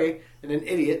away free, and then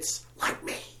idiots like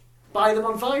me buy them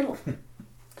on vinyl.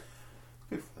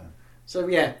 Good for them. So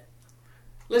yeah,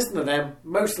 listen to them.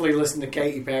 Mostly listen to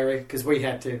Katy Perry because we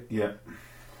had to. Yeah.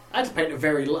 I had to paint a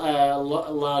very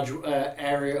large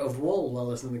area of wall while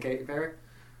listening to Katy Perry.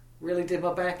 Really did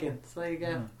my back in. So there you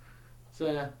go.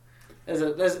 So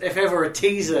there's if ever a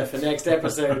teaser for next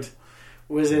episode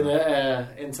was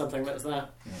in something that's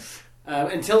that. Yeah.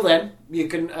 Until then, you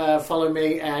can follow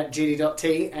me at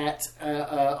gd.t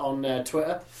on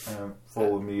Twitter.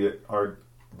 Follow me at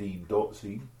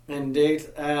rd.c. Indeed.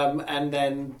 And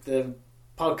then the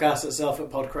podcast itself at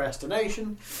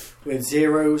Podcrastination with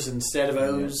zeros instead of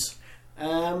O's.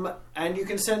 And you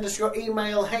can send us your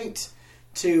email hate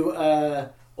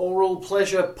to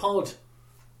oralpleasurepod,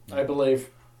 I believe,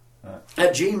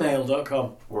 at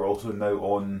gmail.com. We're also now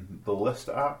on the List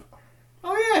app.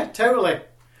 Oh yeah, totally.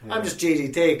 Yeah. I'm just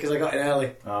GDT because I got in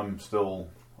early. I'm still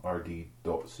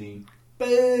rd.c.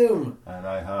 Boom! And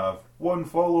I have one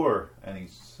follower, and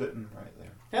he's sitting right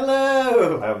there.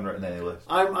 Hello! I haven't written any list.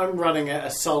 I'm running at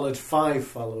a solid 5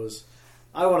 followers.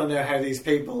 I want to know how these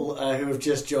people who have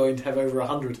just joined have over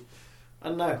 100. I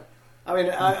don't know. I mean,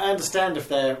 I understand if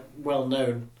they're well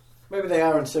known. Maybe they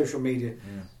are on social media.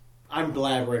 Yeah. I'm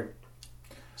blabbering.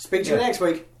 Speak to you next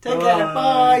week. Take care.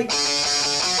 Bye.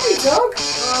 Hey, dog.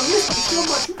 I missed you so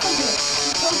much. You come here.